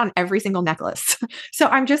found it on every single necklace. So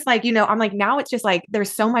I'm just like, now it's just like,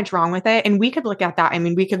 there's so much wrong with it. And we could look at that. I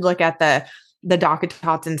mean, we could look at the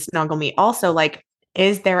DockATots and Snuggle Me also, like,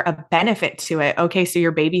 is there a benefit to it? Okay. So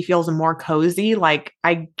your baby feels more cozy. Like,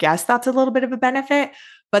 I guess that's a little bit of a benefit,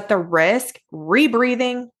 but the risk,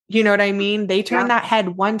 rebreathing, you know what I mean? They turn that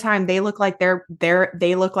head one time. They look like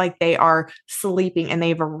they look like they are sleeping and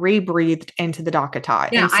they've rebreathed into the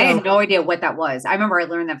DockATot. Yeah. I had no idea what that was. I remember I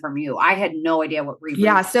learned that from you. I had no idea what rebreathing.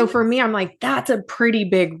 Yeah. So for me, I'm like, that's a pretty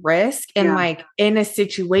big risk. And like in a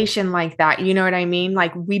situation like that, you know what I mean?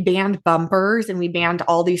 Like we banned bumpers and we banned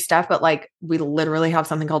all these stuff, but like we literally have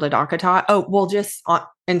something called a DockATot. Oh, well, just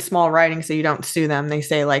in small writing so you don't sue them. They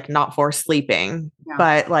say like not for sleeping,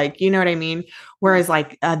 but like, you know what I mean? Whereas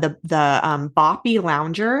like the Boppy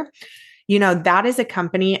Lounger, that is a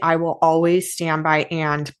company I will always stand by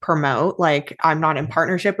and promote. Like I'm not in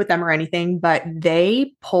partnership with them or anything, but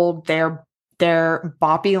they pulled their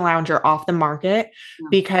Boppy Lounger off the market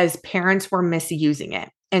because parents were misusing it.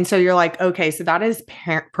 And so you're like, okay, so that is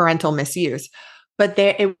parental misuse. But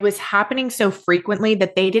it was happening so frequently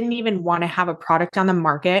that they didn't even want to have a product on the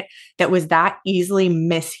market that was that easily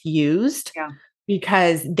misused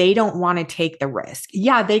because they don't want to take the risk.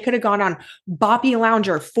 Yeah, they could have gone on Boppy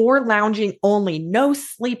Lounger for lounging only, no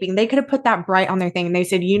sleeping. They could have put that bright on their thing and they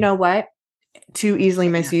said, you know what? Too easily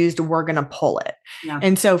misused. We're going to pull it.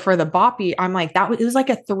 And so for the Boppy, I'm like, it was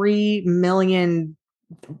like a 3 million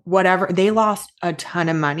whatever. They lost a ton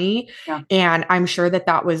of money. And I'm sure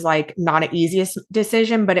that was like not an easiest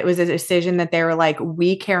decision, but it was a decision that they were like,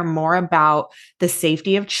 we care more about the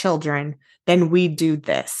safety of children than we do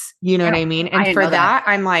this. You know what I mean? And for that,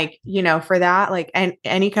 I'm like, for that, like, and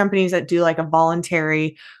any companies that do like a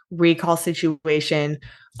voluntary recall situation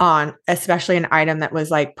on especially an item that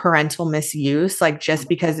was like parental misuse, like just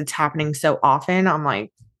because it's happening so often, I'm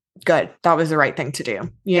like, good. That was the right thing to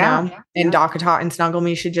do, you know? And DockATot and Snuggle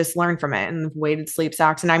Me should just learn from it, and weighted sleep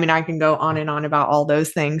sacks. And I mean, I can go on and on about all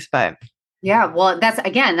those things, but well,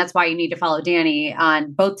 that's why you need to follow Dani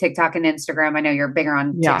on both TikTok and Instagram. I know you're bigger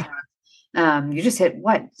on TikTok. You just hit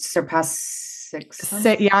surpass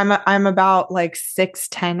 600? I'm about like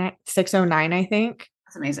 610, 609, I think.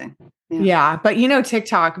 That's amazing. But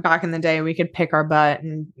TikTok back in the day, we could pick our butt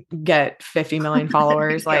and get 50 million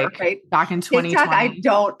followers back in 2020. TikTok, I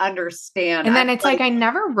don't understand. And then it's like I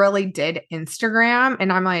never really did Instagram,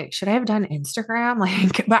 and I'm like, should I have done Instagram?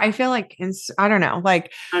 Like, but I feel like I don't know.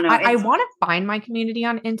 Like, I want to find my community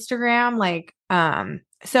on Instagram. Like,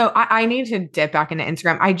 so I need to dip back into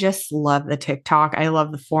Instagram. I just love the TikTok. I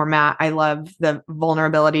love the format. I love the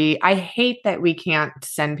vulnerability. I hate that we can't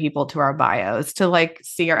send people to our bios to like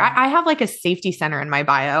see I have like a safety center in my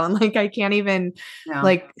bio, and like I can't even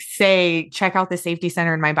like say check out the safety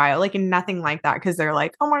center in my bio, like nothing like that, because they're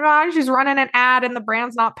like, oh my gosh, she's running an ad and the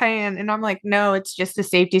brand's not paying. And I'm like, no, it's just a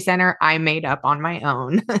safety center I made up on my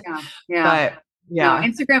own. But no,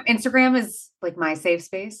 Instagram is like my safe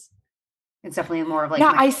space. It's definitely more of like,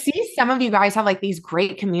 I see some of you guys have like these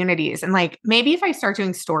great communities, and like, maybe if I start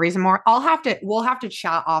doing stories more, we'll have to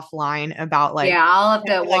chat offline about like,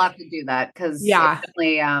 we'll have to do that. Cause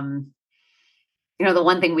definitely, the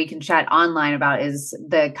one thing we can chat online about is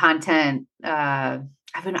the content. I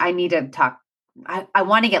need to talk I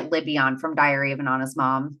want to get Libby on from Diary of an Honest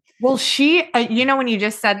Mom. Well, she, when you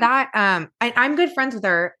just said that, I'm good friends with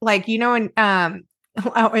her. Like, and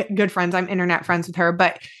good friends, I'm internet friends with her.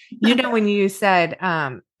 But when you said,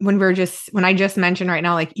 when I just mentioned right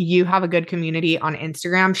now, like you have a good community on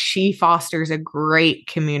Instagram, she fosters a great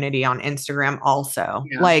community on Instagram also.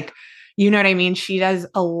 Yeah. Like, you know what I mean? She does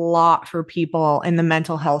a lot for people in the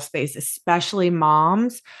mental health space, especially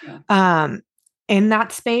moms, in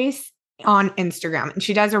that space on Instagram. And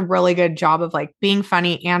she does a really good job of like being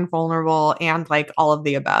funny and vulnerable and like all of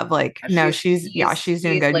the above. Like, she's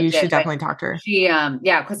doing good. You should definitely talk to her. She,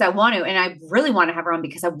 cause I want to, and I really want to have her on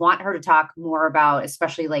because I want her to talk more about,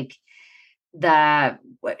 especially like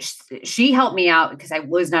she helped me out because I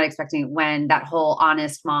was not expecting when that whole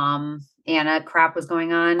Honest Mom Anna crap was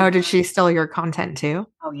going on. Oh, did she steal your content too?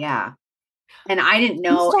 Oh yeah. And I didn't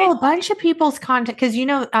know. She stole a bunch of people's content because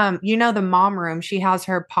the Mom Room. She has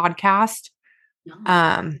her podcast.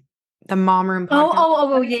 No. The Mom Room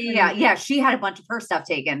podcast. Yeah. She had a bunch of her stuff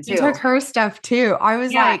taken too. She took her stuff too. I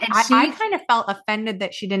was like, I kind of felt offended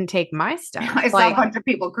that she didn't take my stuff. I saw a bunch of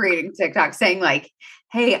people creating TikTok saying like,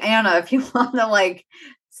 "Hey Anna, if you want to like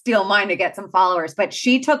steal mine to get some followers," but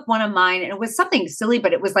she took one of mine and it was something silly,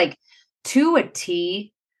 but it was like to a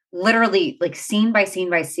T, literally like scene by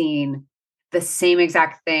scene by scene. The same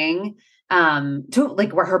exact thing, to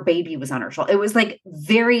like where her baby was on her shoulder. It was like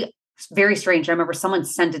very, very strange. I remember someone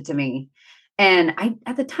sent it to me and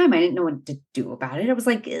at the time I didn't know what to do about it. I was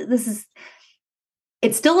like, it's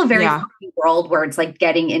still a very funny world where it's like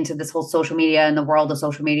getting into this whole social media and the world of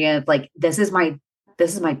social media. Like, this is my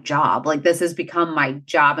job. Like, this has become my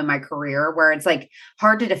job and my career where it's like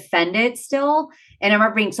hard to defend it still. And I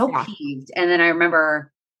remember being so peeved. And then I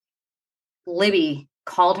remember Libby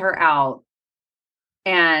called her out.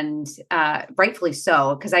 And rightfully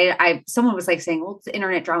so, because someone was like saying, well, it's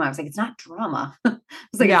internet drama. I was like, it's not drama. I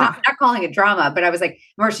was like, I'm not calling it drama. But I was like,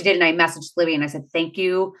 remember she did, and I messaged Libby and I said, thank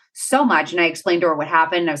you so much. And I explained to her what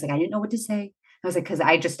happened. And I was like, I didn't know what to say. I was like, because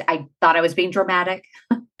I thought I was being dramatic.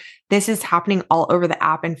 This is happening all over the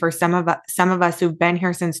app. And for some of us who've been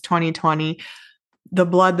here since 2020, the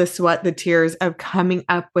blood, the sweat, the tears of coming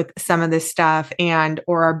up with some of this stuff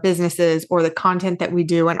or our businesses or the content that we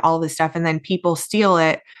do and all this stuff. And then people steal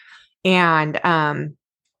it and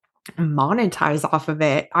monetize off of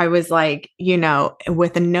it. I was like,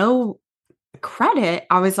 with no credit,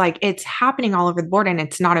 I was like, it's happening all over the board and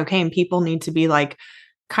it's not okay. And people need to be like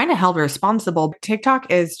kind of held responsible. TikTok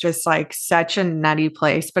is just like such a nutty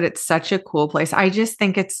place, but it's such a cool place. I just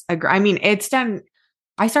think it's done.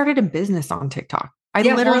 I started a business on TikTok. I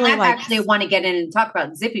actually want to get in and talk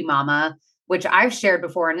about Zippy Mama, which I've shared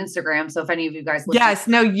before on Instagram. So if any of you guys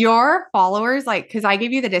your followers, like, because I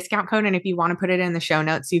gave you the discount code, and if you want to put it in the show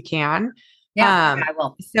notes, you can. Yeah, I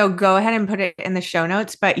will. So go ahead and put it in the show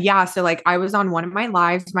notes. But yeah, so like I was on one of my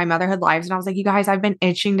lives, my motherhood lives, and I was like, you guys, I've been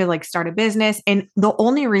itching to like start a business. And the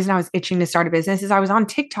only reason I was itching to start a business is I was on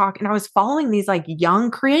TikTok and I was following these like young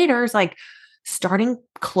creators, like starting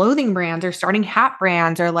clothing brands or starting hat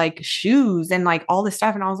brands or like shoes and like all this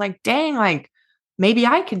stuff. And I was like, dang, like maybe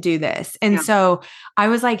I could do this. And so I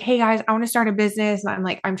was like, hey guys, I want to start a business. And I'm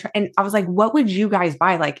like, and I was like, what would you guys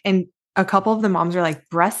buy? Like, and a couple of the moms are like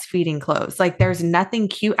breastfeeding clothes. Like there's nothing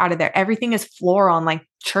cute out of there. Everything is floral and like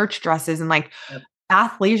church dresses and like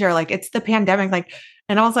athleisure. Like it's the pandemic. Like,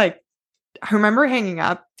 and I was like, I remember hanging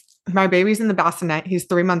up, my baby's in the bassinet. He's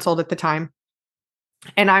 3 months old at the time.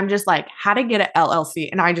 And I'm just like, how to get an LLC.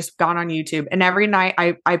 And I just got on YouTube. And every night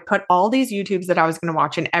I put all these YouTubes that I was going to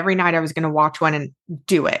watch. And every night I was going to watch one and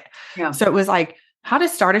do it. Yeah. So it was like how to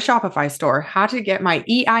start a Shopify store, how to get my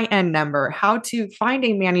EIN number, how to find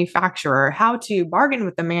a manufacturer, how to bargain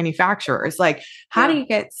with the manufacturers, like how do you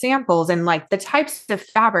get samples and like the types of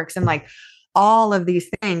fabrics and like all of these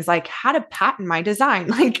things, like how to patent my design.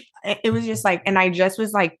 Like it was just like, and I just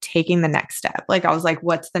was like taking the next step. Like I was like,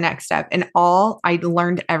 what's the next step? And I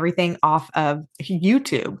learned everything off of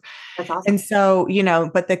YouTube. That's awesome. And so,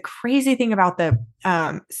 but the crazy thing about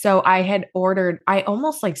so I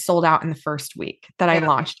almost like sold out in the first week that I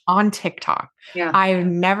launched on TikTok. Yeah. I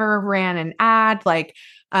never ran an ad, like,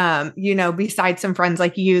 besides some friends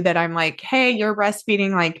like you that I'm like, hey, you're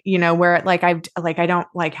breastfeeding, like, where like I don't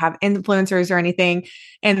like have influencers or anything.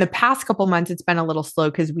 In the past couple months, it's been a little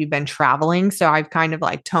slow because we've been traveling. So I've kind of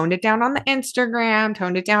like toned it down on the Instagram,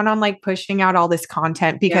 toned it down on like pushing out all this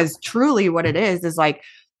content because truly what it is like,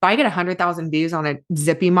 if I get 100,000 views on a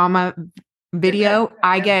Zippy Mama video,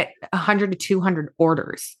 I get 100 to 200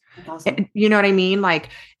 orders. That's awesome. You know what I mean? Like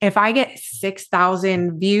if I get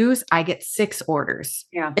 6,000 views, I get 6 orders.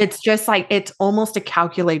 Yeah. It's just like, it's almost a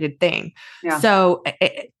calculated thing. Yeah. So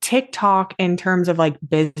TikTok in terms of like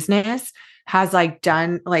business has like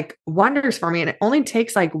done like wonders for me. And it only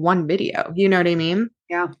takes like one video, you know what I mean?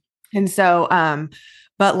 Yeah. And so,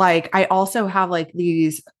 but like, I also have like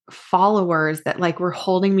these followers that like were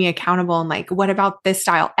holding me accountable and like, what about this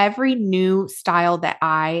style? Every new style that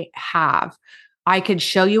I have, I could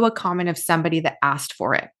show you a comment of somebody that asked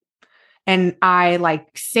for it. And I like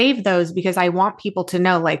save those because I want people to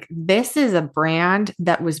know like this is a brand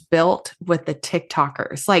that was built with the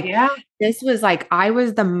TikTokers. Like this was like, I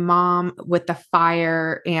was the mom with the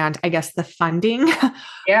fire and I guess the funding,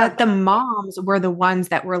 but the moms were the ones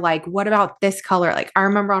that were like, what about this color? Like I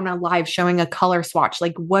remember on a live showing a color swatch,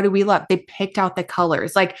 like, what do we love? They picked out the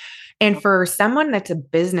colors. Like, and for someone that's a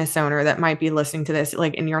business owner that might be listening to this,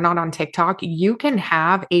 like, and you're not on TikTok, you can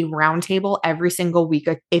have a roundtable every single week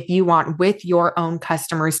if you want with your own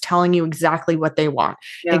customers telling you exactly what they want,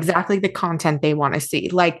 exactly the content they want to see.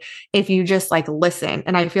 Like if you just like listen,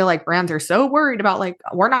 and I feel like brands are so worried about like,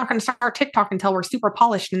 we're not going to start TikTok until we're super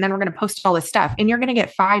polished and then we're going to post all this stuff. And you're going to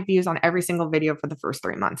get 5 views on every single video for the first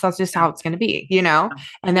 3 months. That's just how it's going to be, you know?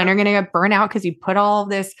 And then you're going to get burnt out because you put all of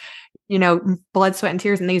this, you know, blood, sweat, and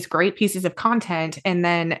tears and these great pieces of content. And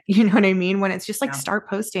then, you know what I mean? When it's just like, start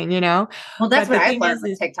posting, you know? Well, that's what I learned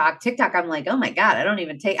with TikTok. TikTok, I'm like, oh my God,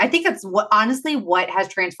 I think that's what, honestly, what has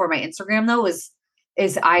transformed my Instagram though is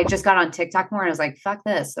I just got on TikTok more and I was like, fuck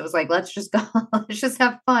this. I was like, let's just go, let's just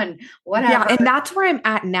have fun. Whatever. Yeah. And that's where I'm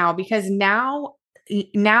at now, because now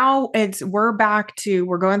we're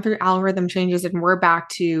going through algorithm changes and we're back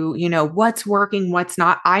to, you know, what's working, what's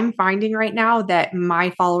not. I'm finding right now that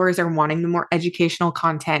my followers are wanting the more educational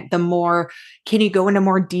content, the more, can you go into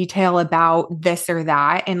more detail about this or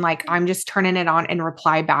that? And like, I'm just turning it on and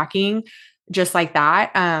reply backing just like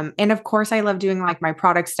that. And of course I love doing like my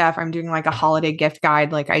product stuff. I'm doing like a holiday gift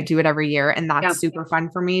guide. Like I do it every year and that's super fun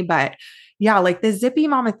for me. But yeah, like the Zippy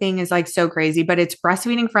Mama thing is like so crazy, but it's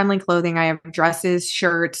breastfeeding friendly clothing. I have dresses,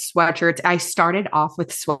 shirts, sweatshirts. I started off with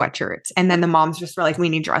sweatshirts and then the moms just were like, we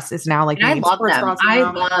need dresses now. Like I love them. I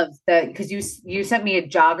love because you sent me a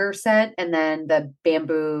jogger set and then the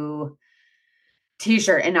bamboo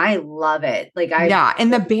t-shirt and I love it. Like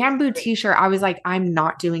and the bamboo t-shirt, I was like, I'm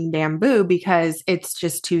not doing bamboo because it's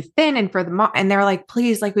just too thin. And for the mom, and they're like,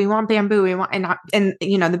 please, like we want bamboo. We want, and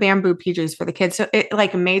you know, the bamboo PJs for the kids. So it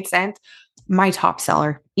like made sense. My top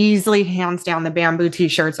seller, easily hands down, the bamboo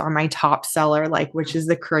t-shirts are my top seller, like, which is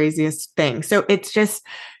the craziest thing. So it's just,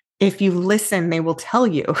 if you listen, they will tell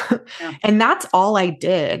you. And that's all I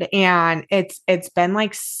did. And it's been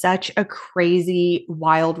like such a crazy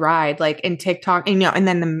wild ride, like in TikTok, and, you know, and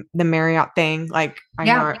then the Marriott thing, like,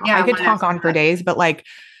 I could talk on for days, but like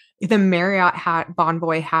the Marriott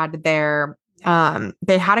Bonvoy had their,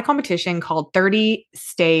 they had a competition called 30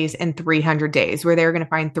 Stays in 300 Days, where they were going to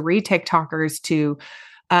find 3 TikTokers to,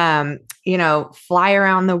 you know, fly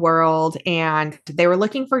around the world. And they were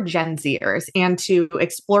looking for Gen Zers and to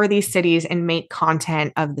explore these cities and make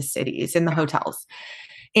content of the cities and the hotels.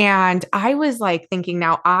 And I was like thinking,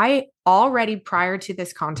 now I already prior to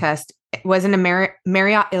this contest was an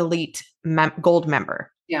Marriott Elite Gold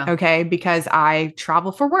member. Yeah. Okay. Because I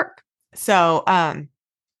travel for work. So,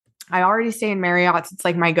 I already stay in Marriott's. It's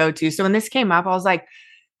like my go-to. So when this came up, I was like,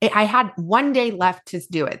 I had 1 day left to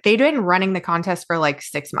do it. They'd been running the contest for like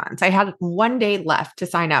 6 months. I had 1 day left to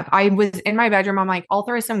sign up. I was in my bedroom. I'm like, I'll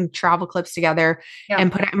throw some travel clips together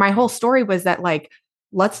and put it. My whole story was that like,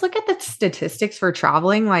 let's look at the statistics for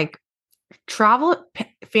traveling, like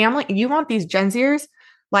family. You want these Gen Zers?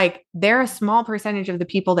 Like they're a small percentage of the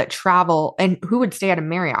people that travel and who would stay at a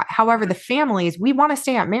Marriott. However, the families, we want to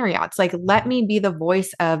stay at Marriott's. Like, let me be the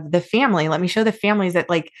voice of the family. Let me show the families that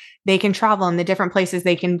like they can travel and the different places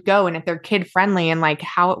they can go. And if they're kid friendly and like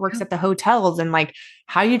how it works at the hotels and like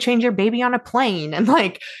how you change your baby on a plane. And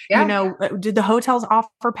like, you know, do the hotels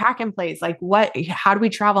offer pack and plays? Like how do we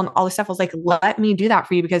travel and all this stuff? I was like, let me do that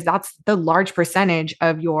for you because that's the large percentage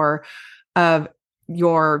of your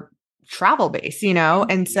travel base, you know?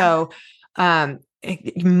 And so,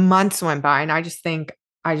 months went by and I just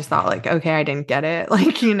thought like, okay, I didn't get it.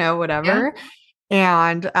 Like, you know, whatever.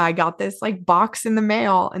 And I got this like box in the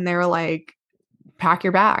mail and they were like, pack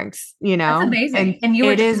your bags, you know? That's amazing. And you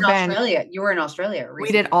were in Australia. You were in Australia recently.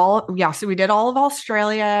 We did so we did all of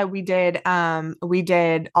Australia. We did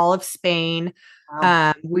all of Spain.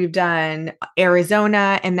 Wow. We've done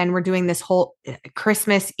Arizona, and then we're doing this whole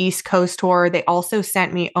Christmas East Coast tour. They also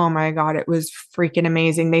sent me, oh my God, it was freaking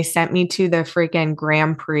amazing. They sent me to the freaking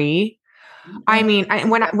Grand Prix I mean,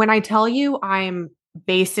 when I tell you I'm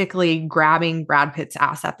basically grabbing Brad Pitt's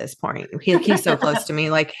ass at this point. He's so close to me.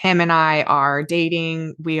 Like him and I are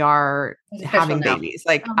dating. We are having babies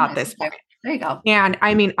like at this point. There you go. And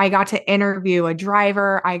I mean, I got to interview a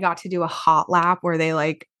driver. I got to do a hot lap where they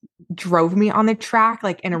like drove me on the track,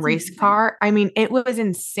 like in a race car. I mean, it was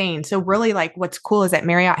insane. So really like what's cool is that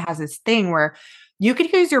Marriott has this thing where you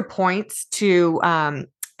could use your points to,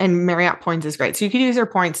 and Marriott points is great. So you could use your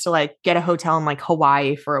points to like get a hotel in like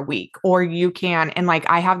Hawaii for a week, or you can, and like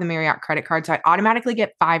I have the Marriott credit card. So I automatically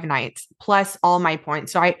get 5 nights plus all my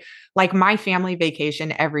points. So I like my family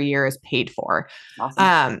vacation every year is paid for.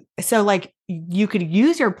 Awesome. So like you could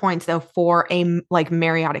use your points though for a like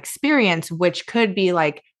Marriott experience, which could be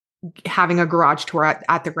like having a garage tour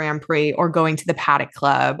at the Grand Prix or going to the Paddock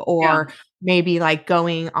Club or maybe like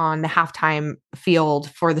going on the halftime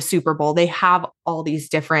field for the Super Bowl. They have all these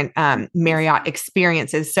different Marriott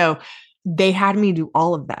experiences. So they had me do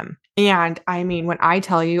all of them. And I mean, when I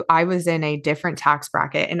tell you I was in a different tax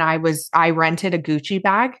bracket and I rented a Gucci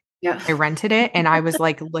bag. Yeah. I rented it and I was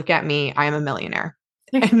like, look at me, I am a millionaire.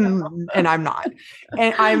 And I'm not.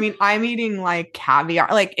 And I mean, I'm eating like caviar.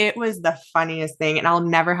 Like it was the funniest thing. And I'll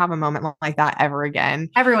never have a moment like that ever again.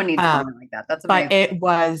 Everyone needs a moment like that. That's amazing. But it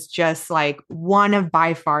was just like one of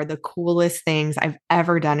by far the coolest things I've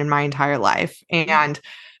ever done in my entire life. And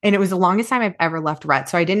it was the longest time I've ever left Rhett.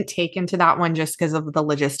 So I didn't take into that one just because of the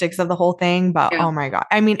logistics of the whole thing. But oh my God.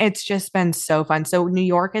 I mean, it's just been so fun. So New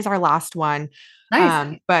York is our last one.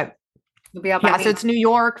 Nice. But you'll be out so it's New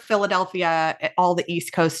York, Philadelphia, all the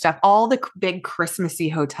East Coast stuff, all the big Christmassy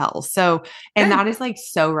hotels. So, and that is like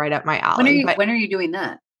so right up my alley. When are you doing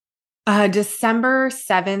that? December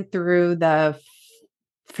 7th through the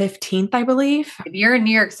 15th, I believe. If you're in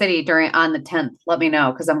New York City on the 10th, let me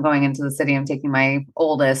know because I'm going into the city. I'm taking my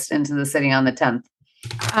oldest into the city on the 10th.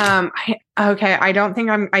 Okay.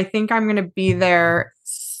 I think I'm going to be there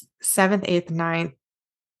 7th, 8th, 9th.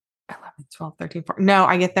 11, 12, 13, 14. No,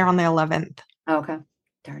 I get there on the 11th. Okay.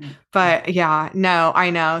 Darn it. But yeah, no,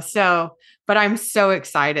 I know. So, but I'm so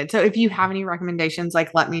excited. So if you have any recommendations,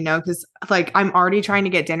 like let me know. Cause like I'm already trying to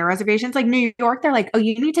get dinner reservations. Like New York, they're like, oh,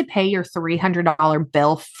 you need to pay your $300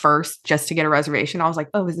 bill first just to get a reservation. I was like,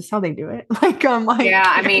 oh, is this how they do it? Like, I'm like, yeah,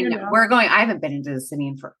 I mean, I haven't been into the city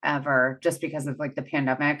in forever just because of like the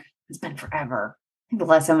pandemic. It's been forever. The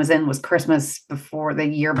last time I was in was Christmas the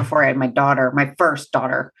year before I had my first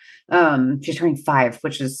daughter. She's turning 5,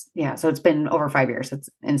 which is, so it's been over 5 years. It's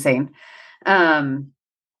insane. But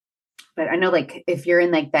I know like if you're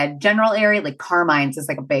in like that general area, like Carmine's is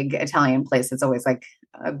like a big Italian place. It's always like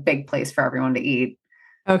a big place for everyone to eat.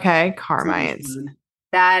 Okay. Carmine's.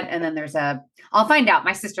 That, and then I'll find out.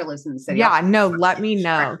 My sister lives in the city. Yeah, no, let me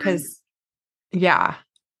know. Cause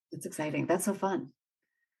it's exciting. That's so fun.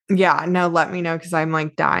 Yeah, no, let me know because I'm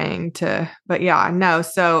like dying to, but yeah, no.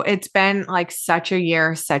 So it's been like such a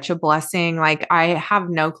year, such a blessing. Like I have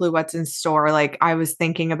no clue what's in store. Like I was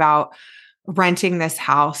thinking about renting this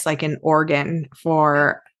house like in Oregon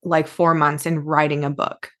for like 4 months and writing a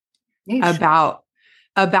book about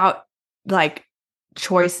like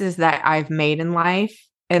choices that I've made in life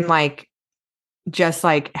and like just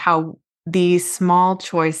like how these small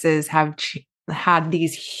choices have had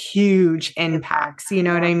these huge impacts, you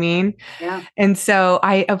know what I mean? Yeah. And so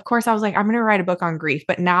of course I was like, I'm going to write a book on grief,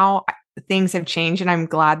 but now things have changed and I'm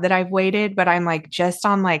glad that I've waited, but I'm like, just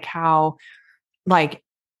on like how, like,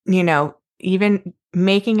 you know, even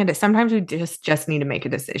making it, sometimes we just need to make a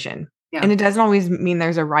decision. Yeah. And it doesn't always mean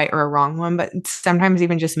there's a right or a wrong one, but sometimes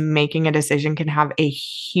even just making a decision can have a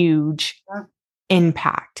huge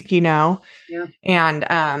impact, you know? Yeah.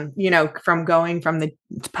 And, you know, from the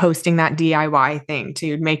posting that DIY thing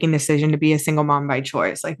to making the decision to be a single mom by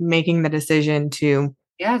choice, like making the decision to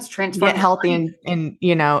it's transforming, get healthy and,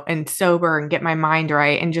 you know, and sober and get my mind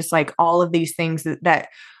right. And just like all of these things that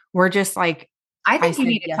we're just like, I think you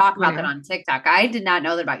need to talk about that on TikTok. I did not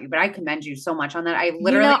know that about you, but I commend you so much on that. I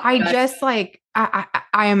literally,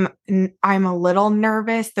 I'm a little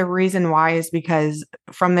nervous. The reason why is because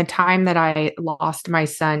from the time that I lost my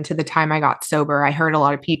son to the time I got sober, I hurt a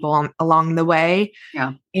lot of people along the way.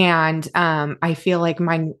 Yeah. And I feel like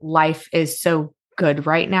my life is so good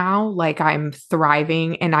right now. Like I'm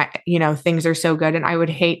thriving and you know, things are so good. And I would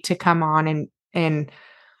hate to come on and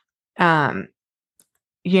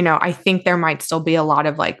you know, I think there might still be a lot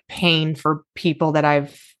of like pain for people that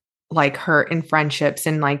I've like hurt in friendships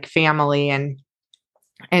and like family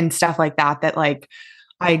and stuff like that like,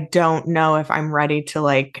 I don't know if I'm ready to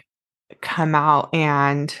like come out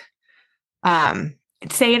and,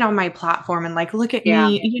 say it on my platform and like, look at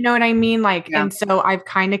me, you know what I mean? Like, and so I've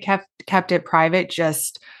kind of kept it private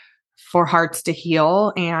just for hearts to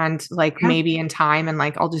heal and like maybe in time and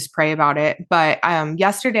like I'll just pray about it. But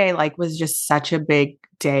yesterday like was just such a big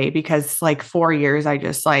day because like 4 years I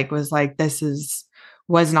just like was like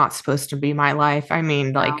was not supposed to be my life. I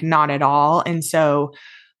mean, like not at all. And so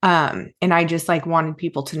and I just like wanted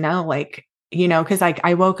people to know, like, you know, because like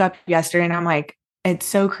I woke up yesterday and I'm like, it's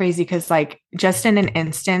so crazy because like just in an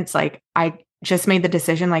instance, like I just made the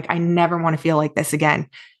decision, like I never want to feel like this again.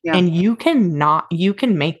 Yeah. And you can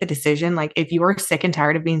make the decision. Like if you are sick and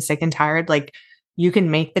tired of being sick and tired, like you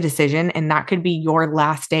can make the decision and that could be your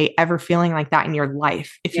last day ever feeling like that in your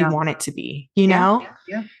life if you want it to be, you know?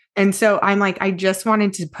 Yeah. And so I'm like, I just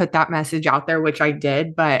wanted to put that message out there, which I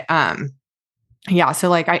did. But yeah, so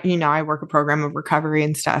like I work a program of recovery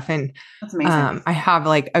and stuff. And that's amazing. I have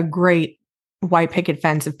like a great white picket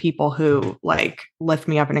fence of people who like lift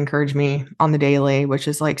me up and encourage me on the daily, which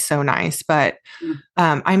is like so nice. But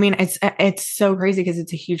I mean, it's so crazy because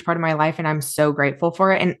it's a huge part of my life and I'm so grateful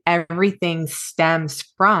for it. And everything stems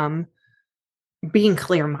from being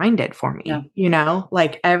clear-minded for me, you know,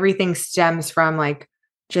 like everything stems from like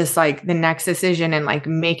just like the next decision and like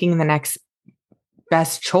making the next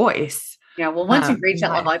best choice. Yeah. Well, once you reach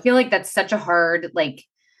that level, I feel like that's such a hard, like,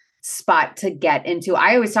 spot to get into.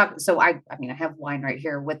 I always talk. So I mean, I have wine right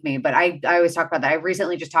here with me, but I always talk about that. I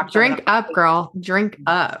recently just talked about drink up, girl. Drink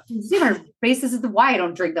up. See, my face, this is why I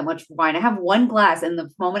don't drink that much wine. I have one glass and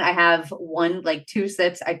the moment I have one, like 2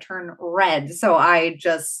 sips, I turn red. So I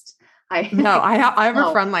have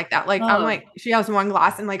a friend like that. Like, I'm like, she has one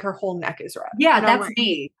glass and like her whole neck is red. Yeah. That's like,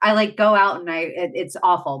 me. I like go out and it's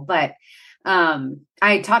awful, but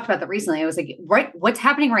I talked about that recently. I was like, what's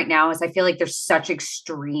happening right now is I feel like there's such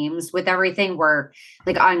extremes with everything where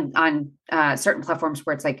like on certain platforms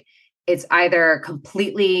where it's like, it's either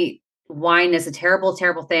completely wine is a terrible,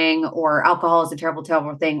 terrible thing or alcohol is a terrible,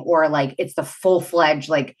 terrible thing, or like, it's the full-fledged,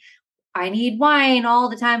 like I need wine all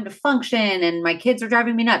the time to function and my kids are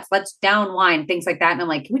driving me nuts. Let's down wine, things like that. And I'm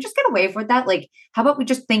like, can we just get away with that? Like, how about we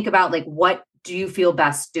just think about like, what do you feel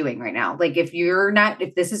best doing right now? Like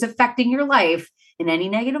if this is affecting your life in any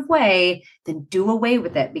negative way, then do away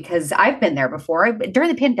with it. Because I've been there before. During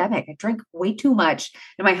the pandemic, I drank way too much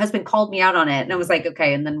and my husband called me out on it. And I was like,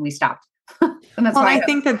 okay. And then we stopped. And that's why I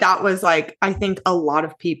think that was like, I think a lot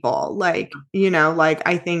of people like, you know, like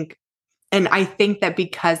and I think that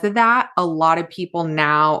because of that, a lot of people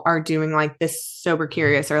now are doing like this sober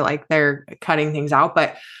curious or like they're cutting things out.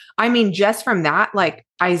 But I mean, just from that, like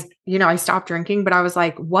I stopped drinking, but I was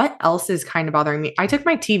like, what else is kind of bothering me? I took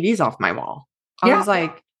my TVs off my wall. I was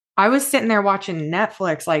like, I was sitting there watching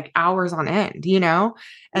Netflix like hours on end, you know?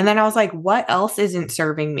 And then I was like, what else isn't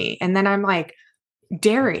serving me? And then I'm like,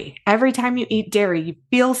 dairy. Every time you eat dairy, you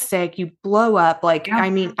feel sick, you blow up. Like, I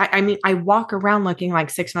mean, I walk around looking like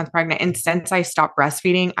 6 months pregnant. And since I stopped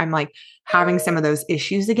breastfeeding, I'm like having some of those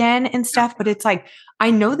issues again and stuff. But it's like, I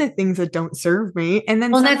know the things that don't serve me. And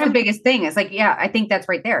then that's the biggest thing. It's like, yeah, I think that's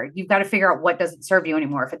right there. You've got to figure out what doesn't serve you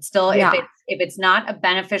anymore. If it's still, if it's not a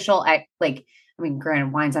beneficial, like, I mean,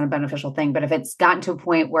 granted, wine's not a beneficial thing, but if it's gotten to a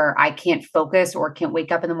point where I can't focus or can't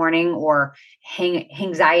wake up in the morning or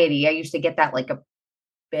anxiety, I used to get that like a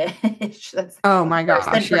bitch. That's oh my gosh.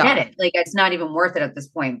 Then forget it. Like it's not even worth it at this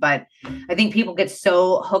point. But I think people get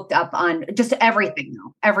so hooked up on just everything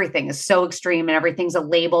now. Everything is so extreme and everything's a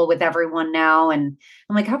label with everyone now. And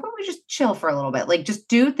I'm like, how about we just chill for a little bit? Like just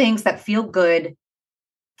do things that feel good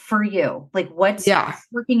for you. Like what's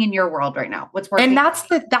working in your world right now? What's working? And that's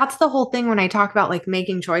the whole thing when I talk about like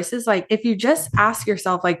making choices. Like if you just ask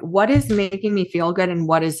yourself, like, what is making me feel good and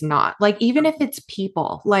what is not? Like, even if it's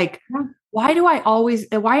people, like, why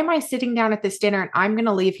am I sitting down at this dinner and I'm going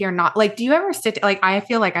to leave here not like, do you ever sit, like, I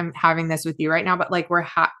feel like I'm having this with you right now, but like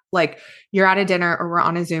like you're at a dinner or we're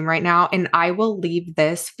on a Zoom right now and I will leave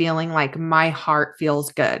this feeling like my heart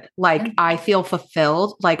feels good. Like I feel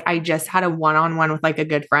fulfilled. Like I just had a one-on-one with like a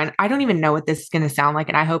good friend. I don't even know what this is going to sound like.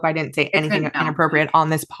 And I hope I didn't say anything inappropriate on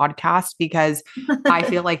this podcast because I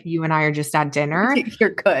feel like you and I are just at dinner. You're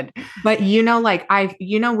good. But like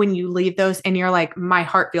when you leave those and you're like, my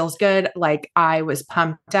heart feels good. Like I was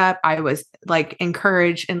pumped up. I was like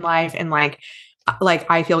encouraged in life and like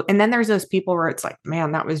I feel, and then there's those people where it's like,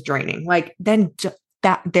 man, that was draining. Like then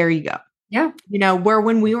there you go. Yeah. Where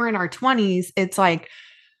when we were in our 20s, it's like,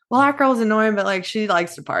 well, that girl's annoying, but like, she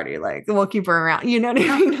likes to party. Like we'll keep her around, you know what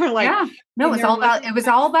I mean? Or like, no, it was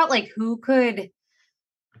all about like, who could,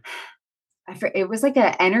 it was like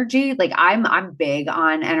an energy. Like I'm big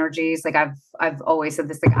on energies. Like I've always said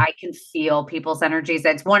this, like I can feel people's energies.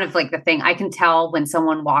 That's one of like the thing I can tell when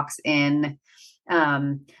someone walks in.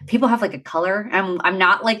 People have like a color. I'm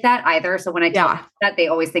not like that either. So when I tell them that, they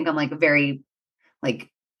always think I'm like very like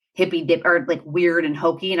hippie dip or like weird and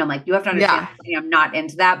hokey. And I'm like, you have to understand, I'm not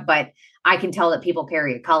into that, but I can tell that people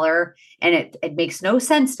carry a color and it makes no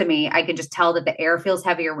sense to me. I can just tell that the air feels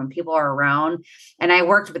heavier when people are around. And I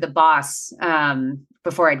worked with a boss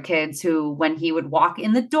before I had kids who, when he would walk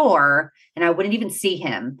in the door and I wouldn't even see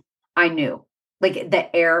him, I knew like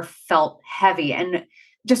the air felt heavy. And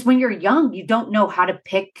just when you're young, you don't know how to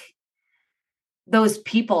pick those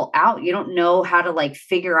people out. You don't know how to like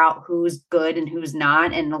figure out who's good and who's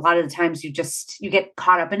not. And a lot of the times you get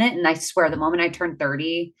caught up in it. And I swear the moment I turned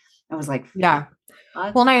 30, I was like, yeah.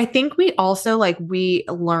 what? Well, and I think we also like, we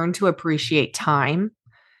learn to appreciate time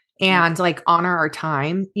and like honor our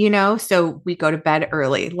time, so we go to bed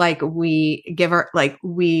early. Like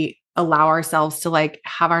we allow ourselves to like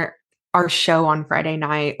have our show on Friday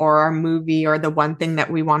night or our movie or the one thing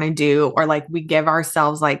that we want to do, or like we give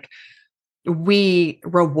ourselves like, we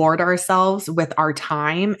reward ourselves with our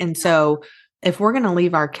time. And so if we're going to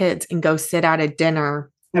leave our kids and go sit at a dinner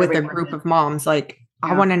with a group of moms, like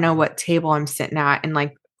I want to know what table I'm sitting at and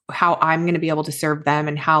like how I'm going to be able to serve them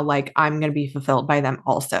and how like I'm going to be fulfilled by them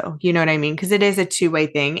also. You know what I mean? Because it is a two-way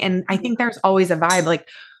thing. And I think there's always a vibe like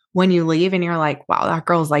when you leave and you're like, wow, that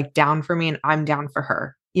girl's like down for me and I'm down for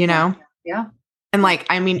her, Yeah. And like,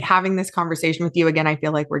 I mean, having this conversation with you again, I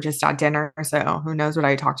feel like we're just at dinner. So who knows what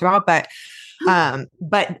I talked about, but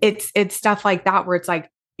it's stuff like that where it's like,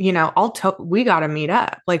 we got to meet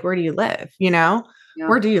up. Like, where do you live?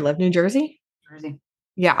 Where do you live? New Jersey? Jersey.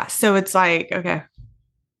 Yeah. So it's like, okay,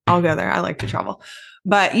 I'll go there. I like to travel,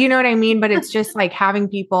 but you know what I mean? But it's just like having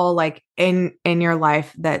people like in your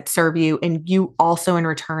life that serve you and you also in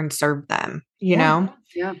return serve them, Yeah.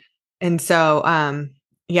 And so,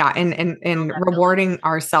 and rewarding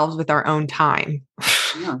ourselves with our own time.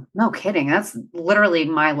 No kidding. That's literally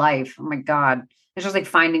my life. Oh my God. It's just like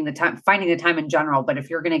finding the time in general. But if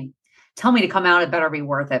you're going to tell me to come out, it better be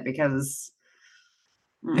worth it because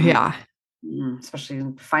especially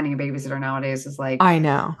finding a babysitter nowadays is like, I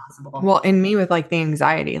know. impossible. Well, and me with like the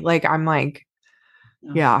anxiety, like I'm like,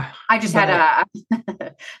 I just had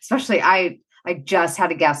especially I just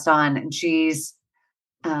had a guest on and she's,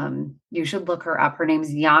 you should look her up. Her name's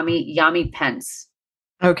Yami Pence.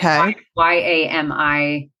 Okay.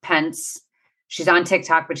 Yami Pence. She's on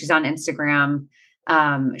TikTok, but she's on Instagram.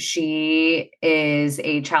 She is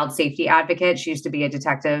a child safety advocate. She used to be a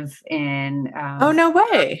detective in, oh, no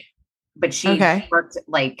way. But she worked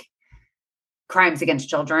like crimes against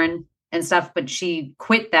children and stuff, but she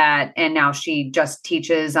quit that. And now she just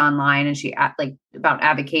teaches online and she like about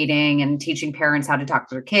advocating and teaching parents how to talk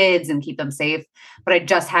to their kids and keep them safe. But I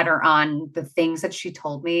just had her on. The things that she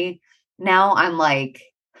told me. Now I'm like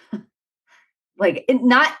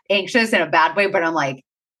not anxious in a bad way, but I'm like,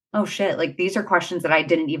 oh shit. Like these are questions that I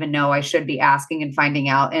didn't even know I should be asking and finding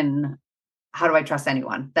out. And how do I trust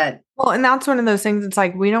anyone well, and that's one of those things. It's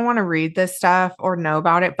like, we don't want to read this stuff or know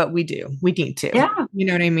about it, but we need to, you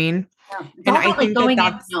know what I mean? Yeah. And I think going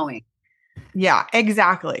that's knowing. Yeah,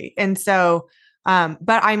 exactly. And so, but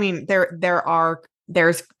I mean,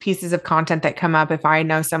 there's pieces of content that come up. If I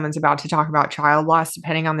know someone's about to talk about child loss,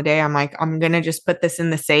 depending on the day, I'm like, I'm going to just put this in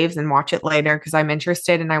the saves and watch it later because I'm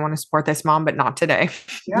interested and I want to support this mom, but not today.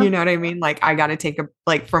 Yeah. You know what I mean? Like I got to take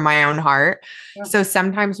for my own heart. Yeah. So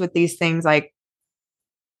sometimes with these things, like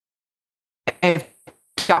if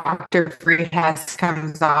Dr. Freehas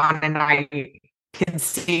comes on and I can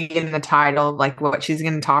see in the title, like what she's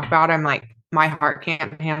going to talk about, I'm like, my heart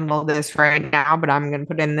can't handle this right now, but I'm going to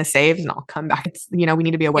put in the saves and I'll come back. It's, we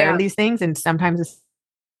need to be aware of these things. And sometimes it's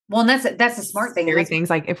and that's a smart thing. Scary things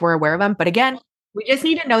like if we're aware of them, but again, we just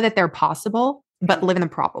need to know that they're possible, but live in the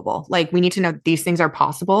probable. Like we need to know that these things are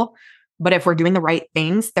possible, but if we're doing the right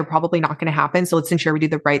things, they're probably not going to happen. So let's ensure we do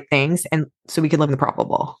the right things. And so we can live in the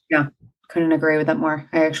probable. Yeah. Couldn't agree with that more.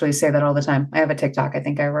 I actually say that all the time. I have a TikTok. I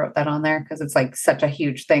think I wrote that on there because it's like such a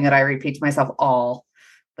huge thing that I repeat to myself all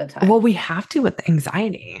the time. Well, we have to with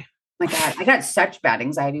anxiety. My God, I got such bad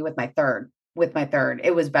anxiety with my third.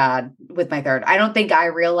 It was bad with my third. I don't think I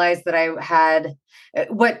realized that I had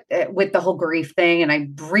with the whole grief thing. And I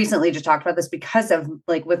recently just talked about this because of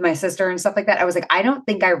like with my sister and stuff like that. I was like, I don't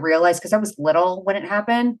think I realized because I was little when it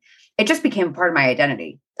happened. It just became part of my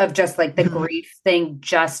identity of just like the grief thing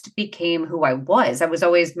just became who I was. I was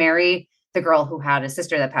always Mary, the girl who had a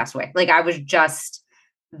sister that passed away. Like I was just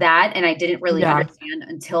that. And I didn't really understand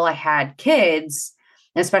until I had kids,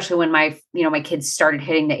 especially when my kids started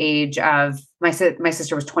hitting the age of my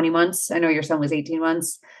sister was 20 months. I know your son was 18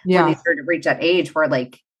 months. Yeah. When they started to reach that age where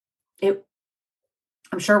like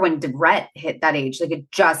I'm sure when Rhett hit that age, like it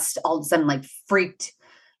just all of a sudden like freaked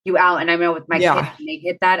you out. And I know with my kids, when they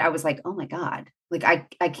hit that, I was like, oh my God, like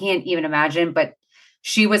I can't even imagine. But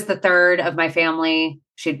she was the third of my family.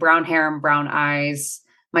 She had brown hair and brown eyes.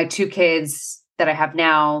 My 2 kids that I have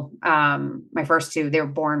now, my first 2, they were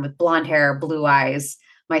born with blonde hair, blue eyes.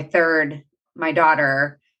 My third, my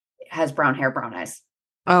daughter, has brown hair, brown eyes.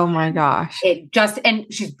 Oh my gosh. And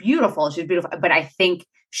she's beautiful. She's beautiful. But I think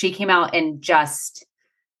she came out and just,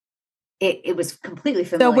 it was completely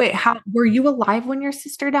familiar. So wait, how were you alive when your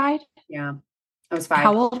sister died? Yeah. I was 5.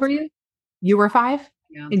 How old were you? You were 5?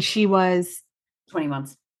 Yeah. And she was 20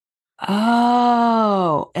 months.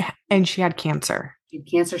 Oh, and she had cancer. She had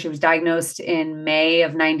cancer. She was diagnosed in May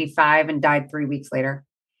of 95 and died 3 weeks later.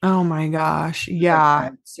 Oh my gosh. Yeah.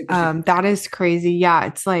 Super. That is crazy. Yeah.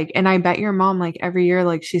 It's like, and I bet your mom, like every year,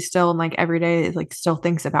 like she's still like every day, like still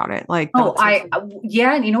thinks about it. Like,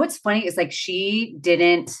 yeah. And you know, what's funny is like,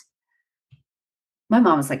 my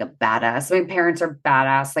mom is like a badass. My parents are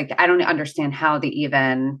badass. Like, I don't understand how they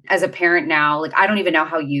even, as a parent now, like, I don't even know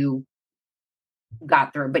how you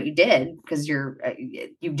got through, but you did, because you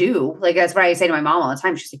do. Like, that's what I say to my mom all the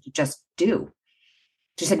time. She's like, you just do.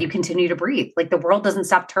 She said, you continue to breathe. Like, the world doesn't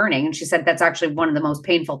stop turning. And she said, that's actually one of the most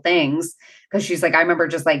painful things. Cause she's like, I remember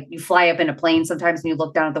just like, you fly up in a plane sometimes and you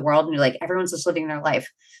look down at the world and you're like, everyone's just living their life.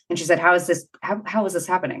 And she said, how is this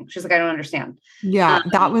happening? She's like, I don't understand. Yeah.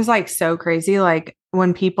 That was like so crazy. Like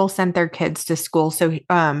when people sent their kids to school. So,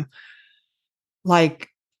 like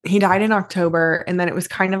he died in October, and then it was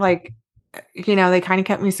kind of like, you know, they kind of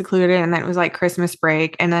kept me secluded, and then it was like Christmas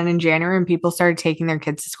break. And then in January, when people started taking their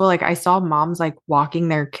kids to school, like I saw moms like walking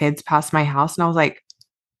their kids past my house, and I was like,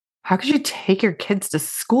 how could you take your kids to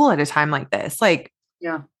school at a time like this? Like,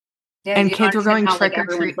 yeah. And kids were going trick or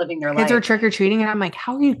treat. Kids were trick or treating. And I'm like,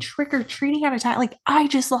 how are you trick or treating at a time? Like, I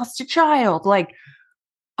just lost a child. Like,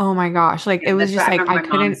 oh my gosh. Like, it was just like, I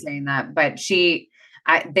couldn't saying that, but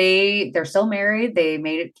they're still married. They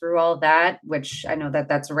made it through all of that, which I know that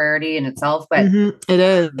that's a rarity in itself, but it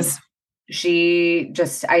is. She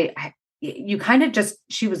just,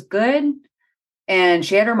 she was good, and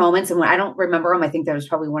she had her moments, and when I don't remember them, I think that was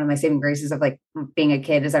probably one of my saving graces of like being a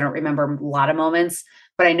kid, is I don't remember a lot of moments,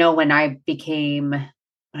 but I know when I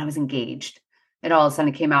was engaged, it all of a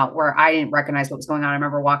sudden came out where I didn't recognize what was going on. I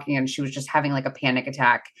remember walking in, she was just having like a panic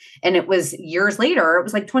attack, and it was years later. It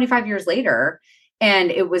was like 25 years later.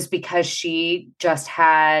 And it was because she just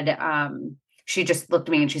had, she just looked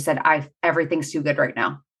at me and she said, everything's too good right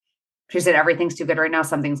now. She said, everything's too good right now.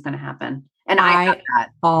 Something's going to happen. And I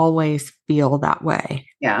always feel that way.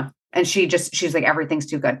 Yeah. And she's like, everything's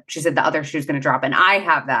too good. She said, the other shoe's going to drop. And I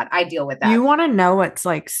have that. I deal with that. You want to know what's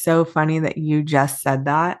like so funny that you just said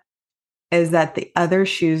that? Is that the other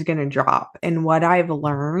shoe's going to drop. And what I've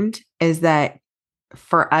learned is that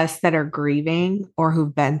for us that are grieving or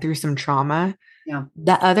who've been through some trauma, yeah,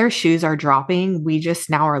 the other shoes are dropping. We just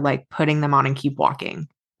now are like putting them on and keep walking.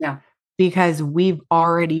 Yeah. Because we've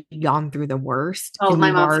already gone through the worst. Oh, my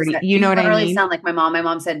mom already, you know what I mean? Sound like my mom. My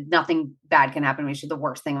mom said nothing bad can happen to me. She's the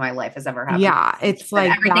worst thing in my life has ever happened. Yeah. It's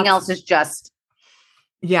like everything else is just.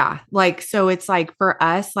 Yeah. Like, so it's like for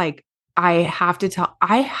us, like I have to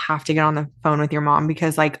get on the phone with your mom,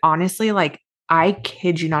 because like, honestly, like I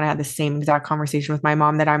kid you not, I had the same exact conversation with my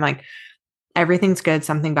mom that I'm like, everything's good.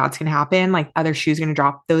 Something bad's going to happen. Like other shoes going to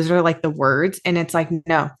drop. Those are like the words. And it's like,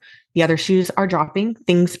 no, the other shoes are dropping.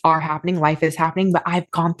 Things are happening. Life is happening, but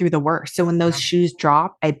I've gone through the worst. So when those shoes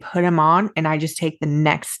drop, I put them on and I just take the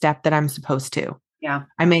next step that I'm supposed to. Yeah.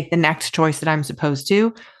 I make the next choice that I'm supposed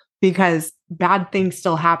to, because bad things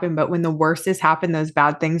still happen. But when the worst has happened, those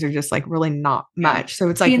bad things are just like really not much. So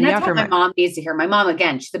it's like, and that's what my mom needs to hear. My mom,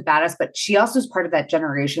 again, she's the badass, but she also is part of that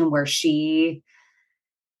generation where she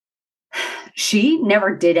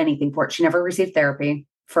never did anything for it. She never received therapy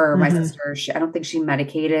for my sister. I don't think she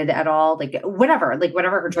medicated at all. Like whatever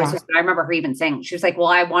her choice was. But I remember her even saying, she was like, well,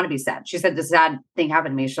 I want to be sad. She said, the sad thing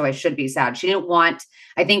happened to me, so I should be sad. She didn't want,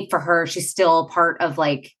 I think for her, she's still part of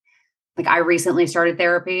like I recently started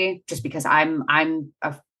therapy just because I'm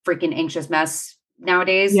a freaking anxious mess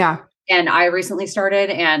nowadays. Yeah. And I recently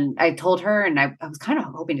started, and I told her, and I was kind of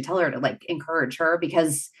hoping to tell her to like encourage her,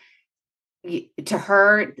 because to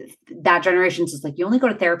her, that generation's just like, you only go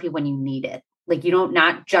to therapy when you need it. Like you don't,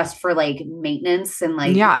 not just for like maintenance and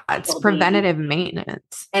like, it's preventative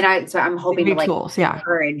maintenance. And I'm hoping to like tools,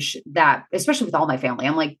 encourage that, especially with all my family.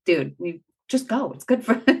 I'm like, dude, you just go. It's good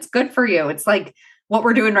for you. It's like what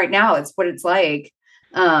we're doing right now. It's what it's like.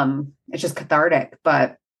 It's just cathartic,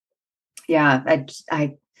 but yeah, I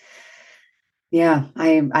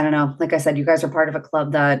don't know. Like I said, you guys are part of a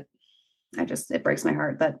club that it breaks my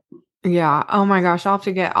heart that. Yeah. Oh my gosh. I'll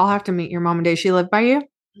have to meet your mom one day. She lived by you?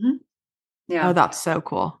 Mm-hmm. Yeah. Oh, that's so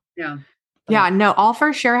cool. Yeah. Yeah, no, I'll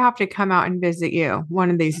for sure have to come out and visit you one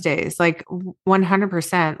of these days. Like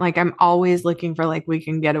 100%. Like I'm always looking for like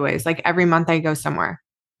weekend getaways. Like every month I go somewhere.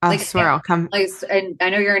 I like, swear I'll come. and I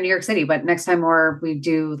know you're in New York City, but next time we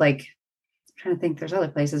do like, I'm trying to think, there's other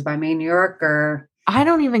places by me, New York or. I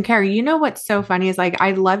don't even care. You know what's so funny is like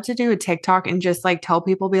I'd love to do a TikTok and just like tell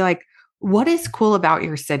people, be like, what is cool about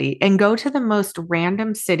your city? And go to the most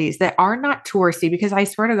random cities that are not touristy, because I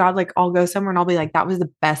swear to God, like I'll go somewhere and I'll be like, that was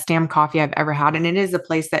the best damn coffee I've ever had. And it is a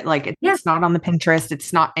place that like it's not on the Pinterest,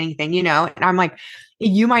 it's not anything, you know? And I'm like,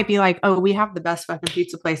 you might be like, oh, we have the best fucking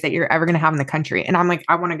pizza place that you're ever going to have in the country. And I'm like,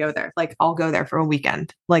 I want to go there. Like, I'll go there for a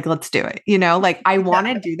weekend. Like, let's do it. You know, like I want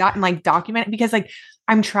to do that and like document it, because like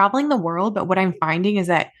I'm traveling the world. But what I'm finding is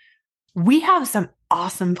that we have some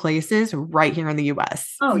awesome places right here in the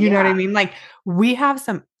US. Oh, you know what I mean? Like we have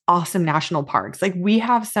some awesome national parks. Like we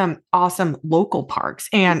have some awesome local parks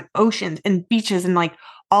and oceans and beaches and like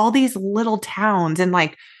all these little towns. And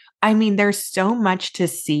like, I mean, there's so much to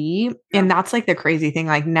see. And that's like the crazy thing.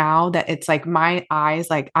 Like now that it's like my eyes,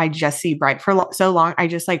 like I just see bright for so long. I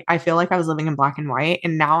just like, I feel like I was living in black and white.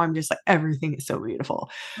 And now I'm just like, everything is so beautiful.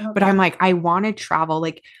 But I'm like, I want to travel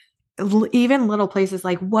like even little places.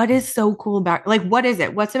 Like what is so cool about, like, what is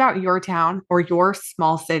it? What's about your town or your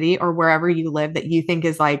small city or wherever you live that you think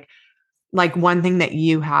is like one thing that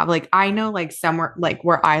you have? Like I know like somewhere like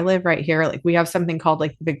where I live right here, like we have something called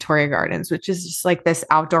like the Victoria Gardens, which is just like this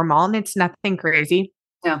outdoor mall, and it's nothing crazy.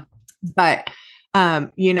 Yeah. But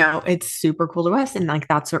you know, it's super cool to us. And like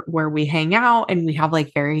that's where we hang out, and we have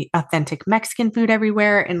like very authentic Mexican food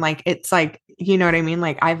everywhere. And like it's like, you know what I mean?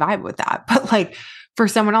 Like I vibe with that. But like for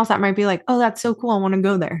someone else that might be like, oh, that's so cool, I want to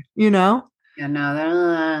go there, you know? Yeah, no,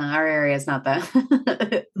 our area is not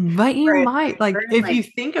that. But you might like if you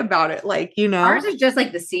think about it, like, you know, ours is just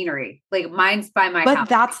like the scenery. Like mine's by my but house.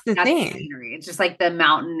 that's the thing. The scenery. It's just like the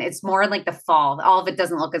mountain. It's more like the fall. All of it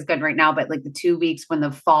doesn't look as good right now, but like the 2 weeks when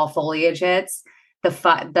the fall foliage hits,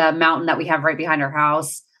 the mountain that we have right behind our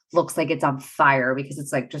house looks like it's on fire because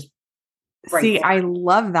it's like just right. See, there. I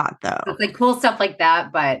love that though. So it's like cool stuff like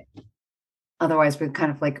that, but otherwise we're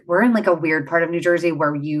kind of like, we're in like a weird part of New Jersey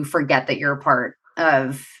where you forget that you're a part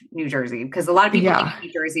of New Jersey, because a lot of people think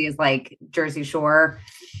New Jersey is like Jersey Shore,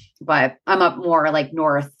 but I'm up more like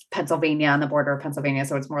North Pennsylvania, on the border of Pennsylvania.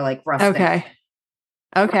 So it's more like rustic.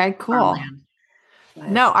 Okay, cool.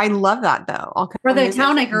 No, I love that though. For the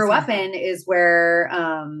town I grew up in is where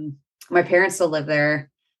my parents still live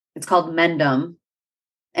there. It's called Mendham.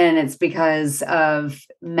 And it's because of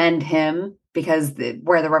Mend Him, because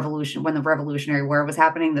when the Revolutionary War was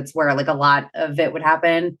happening, that's where like a lot of it would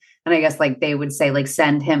happen. And I guess like they would say like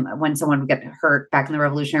send him when someone would get hurt back in the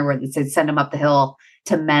Revolutionary War, they'd say send him up the hill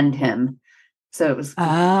to mend him. So it was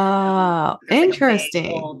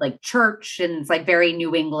interesting. Like, old, like church, and it's like very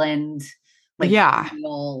New England, like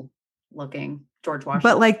looking. George Washington.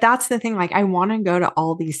 But like that's the thing, like I want to go to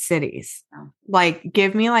all these cities. Like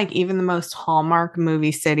give me like even the most Hallmark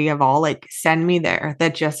movie city of all, like send me there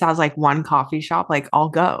that just has like one coffee shop. Like I'll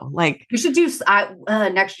go. Like we should do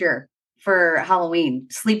next year for Halloween,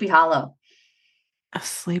 Sleepy Hollow.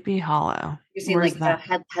 Sleepy Hollow. You seen like the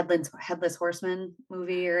Headless Horseman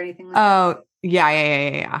movie or anything like that? Oh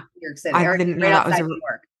yeah. New York City. I didn't know that was New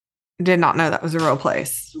York. Did not know that was a real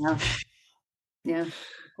place. Yeah.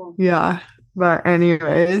 Cool. Yeah. But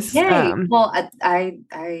anyways, well,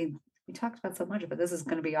 we talked about so much, but this is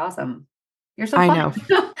going to be awesome. You're so fun. I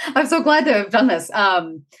know. I'm so glad to have done this.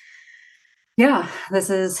 Yeah, this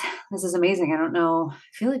is amazing. I don't know. I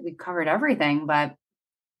feel like we've covered everything, but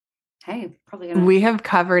hey, we have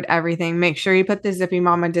covered everything. Make sure you put the Zippy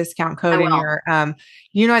Mama discount code in your,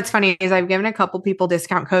 you know, what's funny is I've given a couple people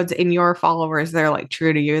discount codes, and your followers, they're like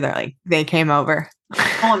true to you. They're like, they came over.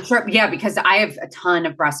 Oh, I'm sure. Yeah. Because I have a ton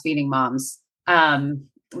of breastfeeding moms.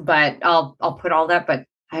 But I'll put all that, but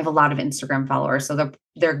I have a lot of Instagram followers, so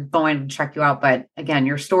they're going to check you out. But again,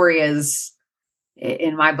 your story is,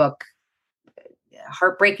 in my book,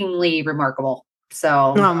 heartbreakingly remarkable.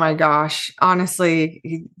 So, oh my gosh,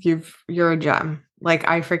 honestly, you're a gem. Like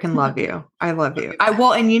I freaking love you. I love you.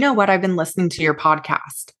 And you know what? I've been listening to your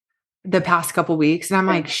podcast the past couple weeks, and I'm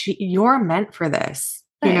like, you're meant for this.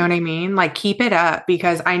 You know what I mean? Like keep it up,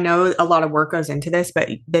 because I know a lot of work goes into this, but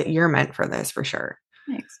that you're meant for this for sure.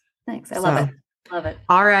 Thanks. I love it.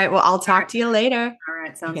 All right. Well, I'll talk to you later. All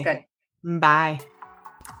right. Sounds good. Bye.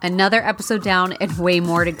 Another episode down and way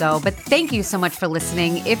more to go. But thank you so much for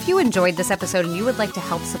listening. If you enjoyed this episode and you would like to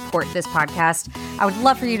help support this podcast, I would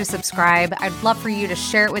love for you to subscribe. I'd love for you to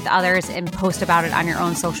share it with others and post about it on your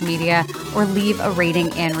own social media or leave a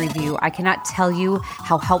rating and review. I cannot tell you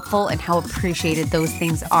how helpful and how appreciated those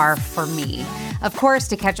things are for me. Of course,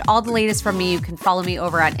 to catch all the latest from me, you can follow me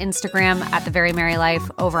over on Instagram at The Very Merry Life,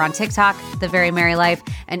 over on TikTok, The Very Merry Life.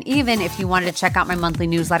 And even if you wanted to check out my monthly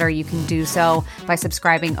newsletter, you can do so by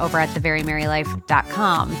subscribing over at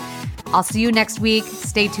theverymerrylife.com. I'll see you next week.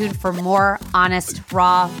 Stay tuned for more honest,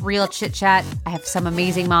 raw, real chit chat. I have some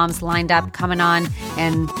amazing moms lined up coming on,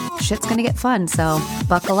 and shit's going to get fun. So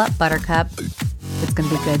buckle up, Buttercup. It's going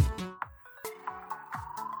to be good.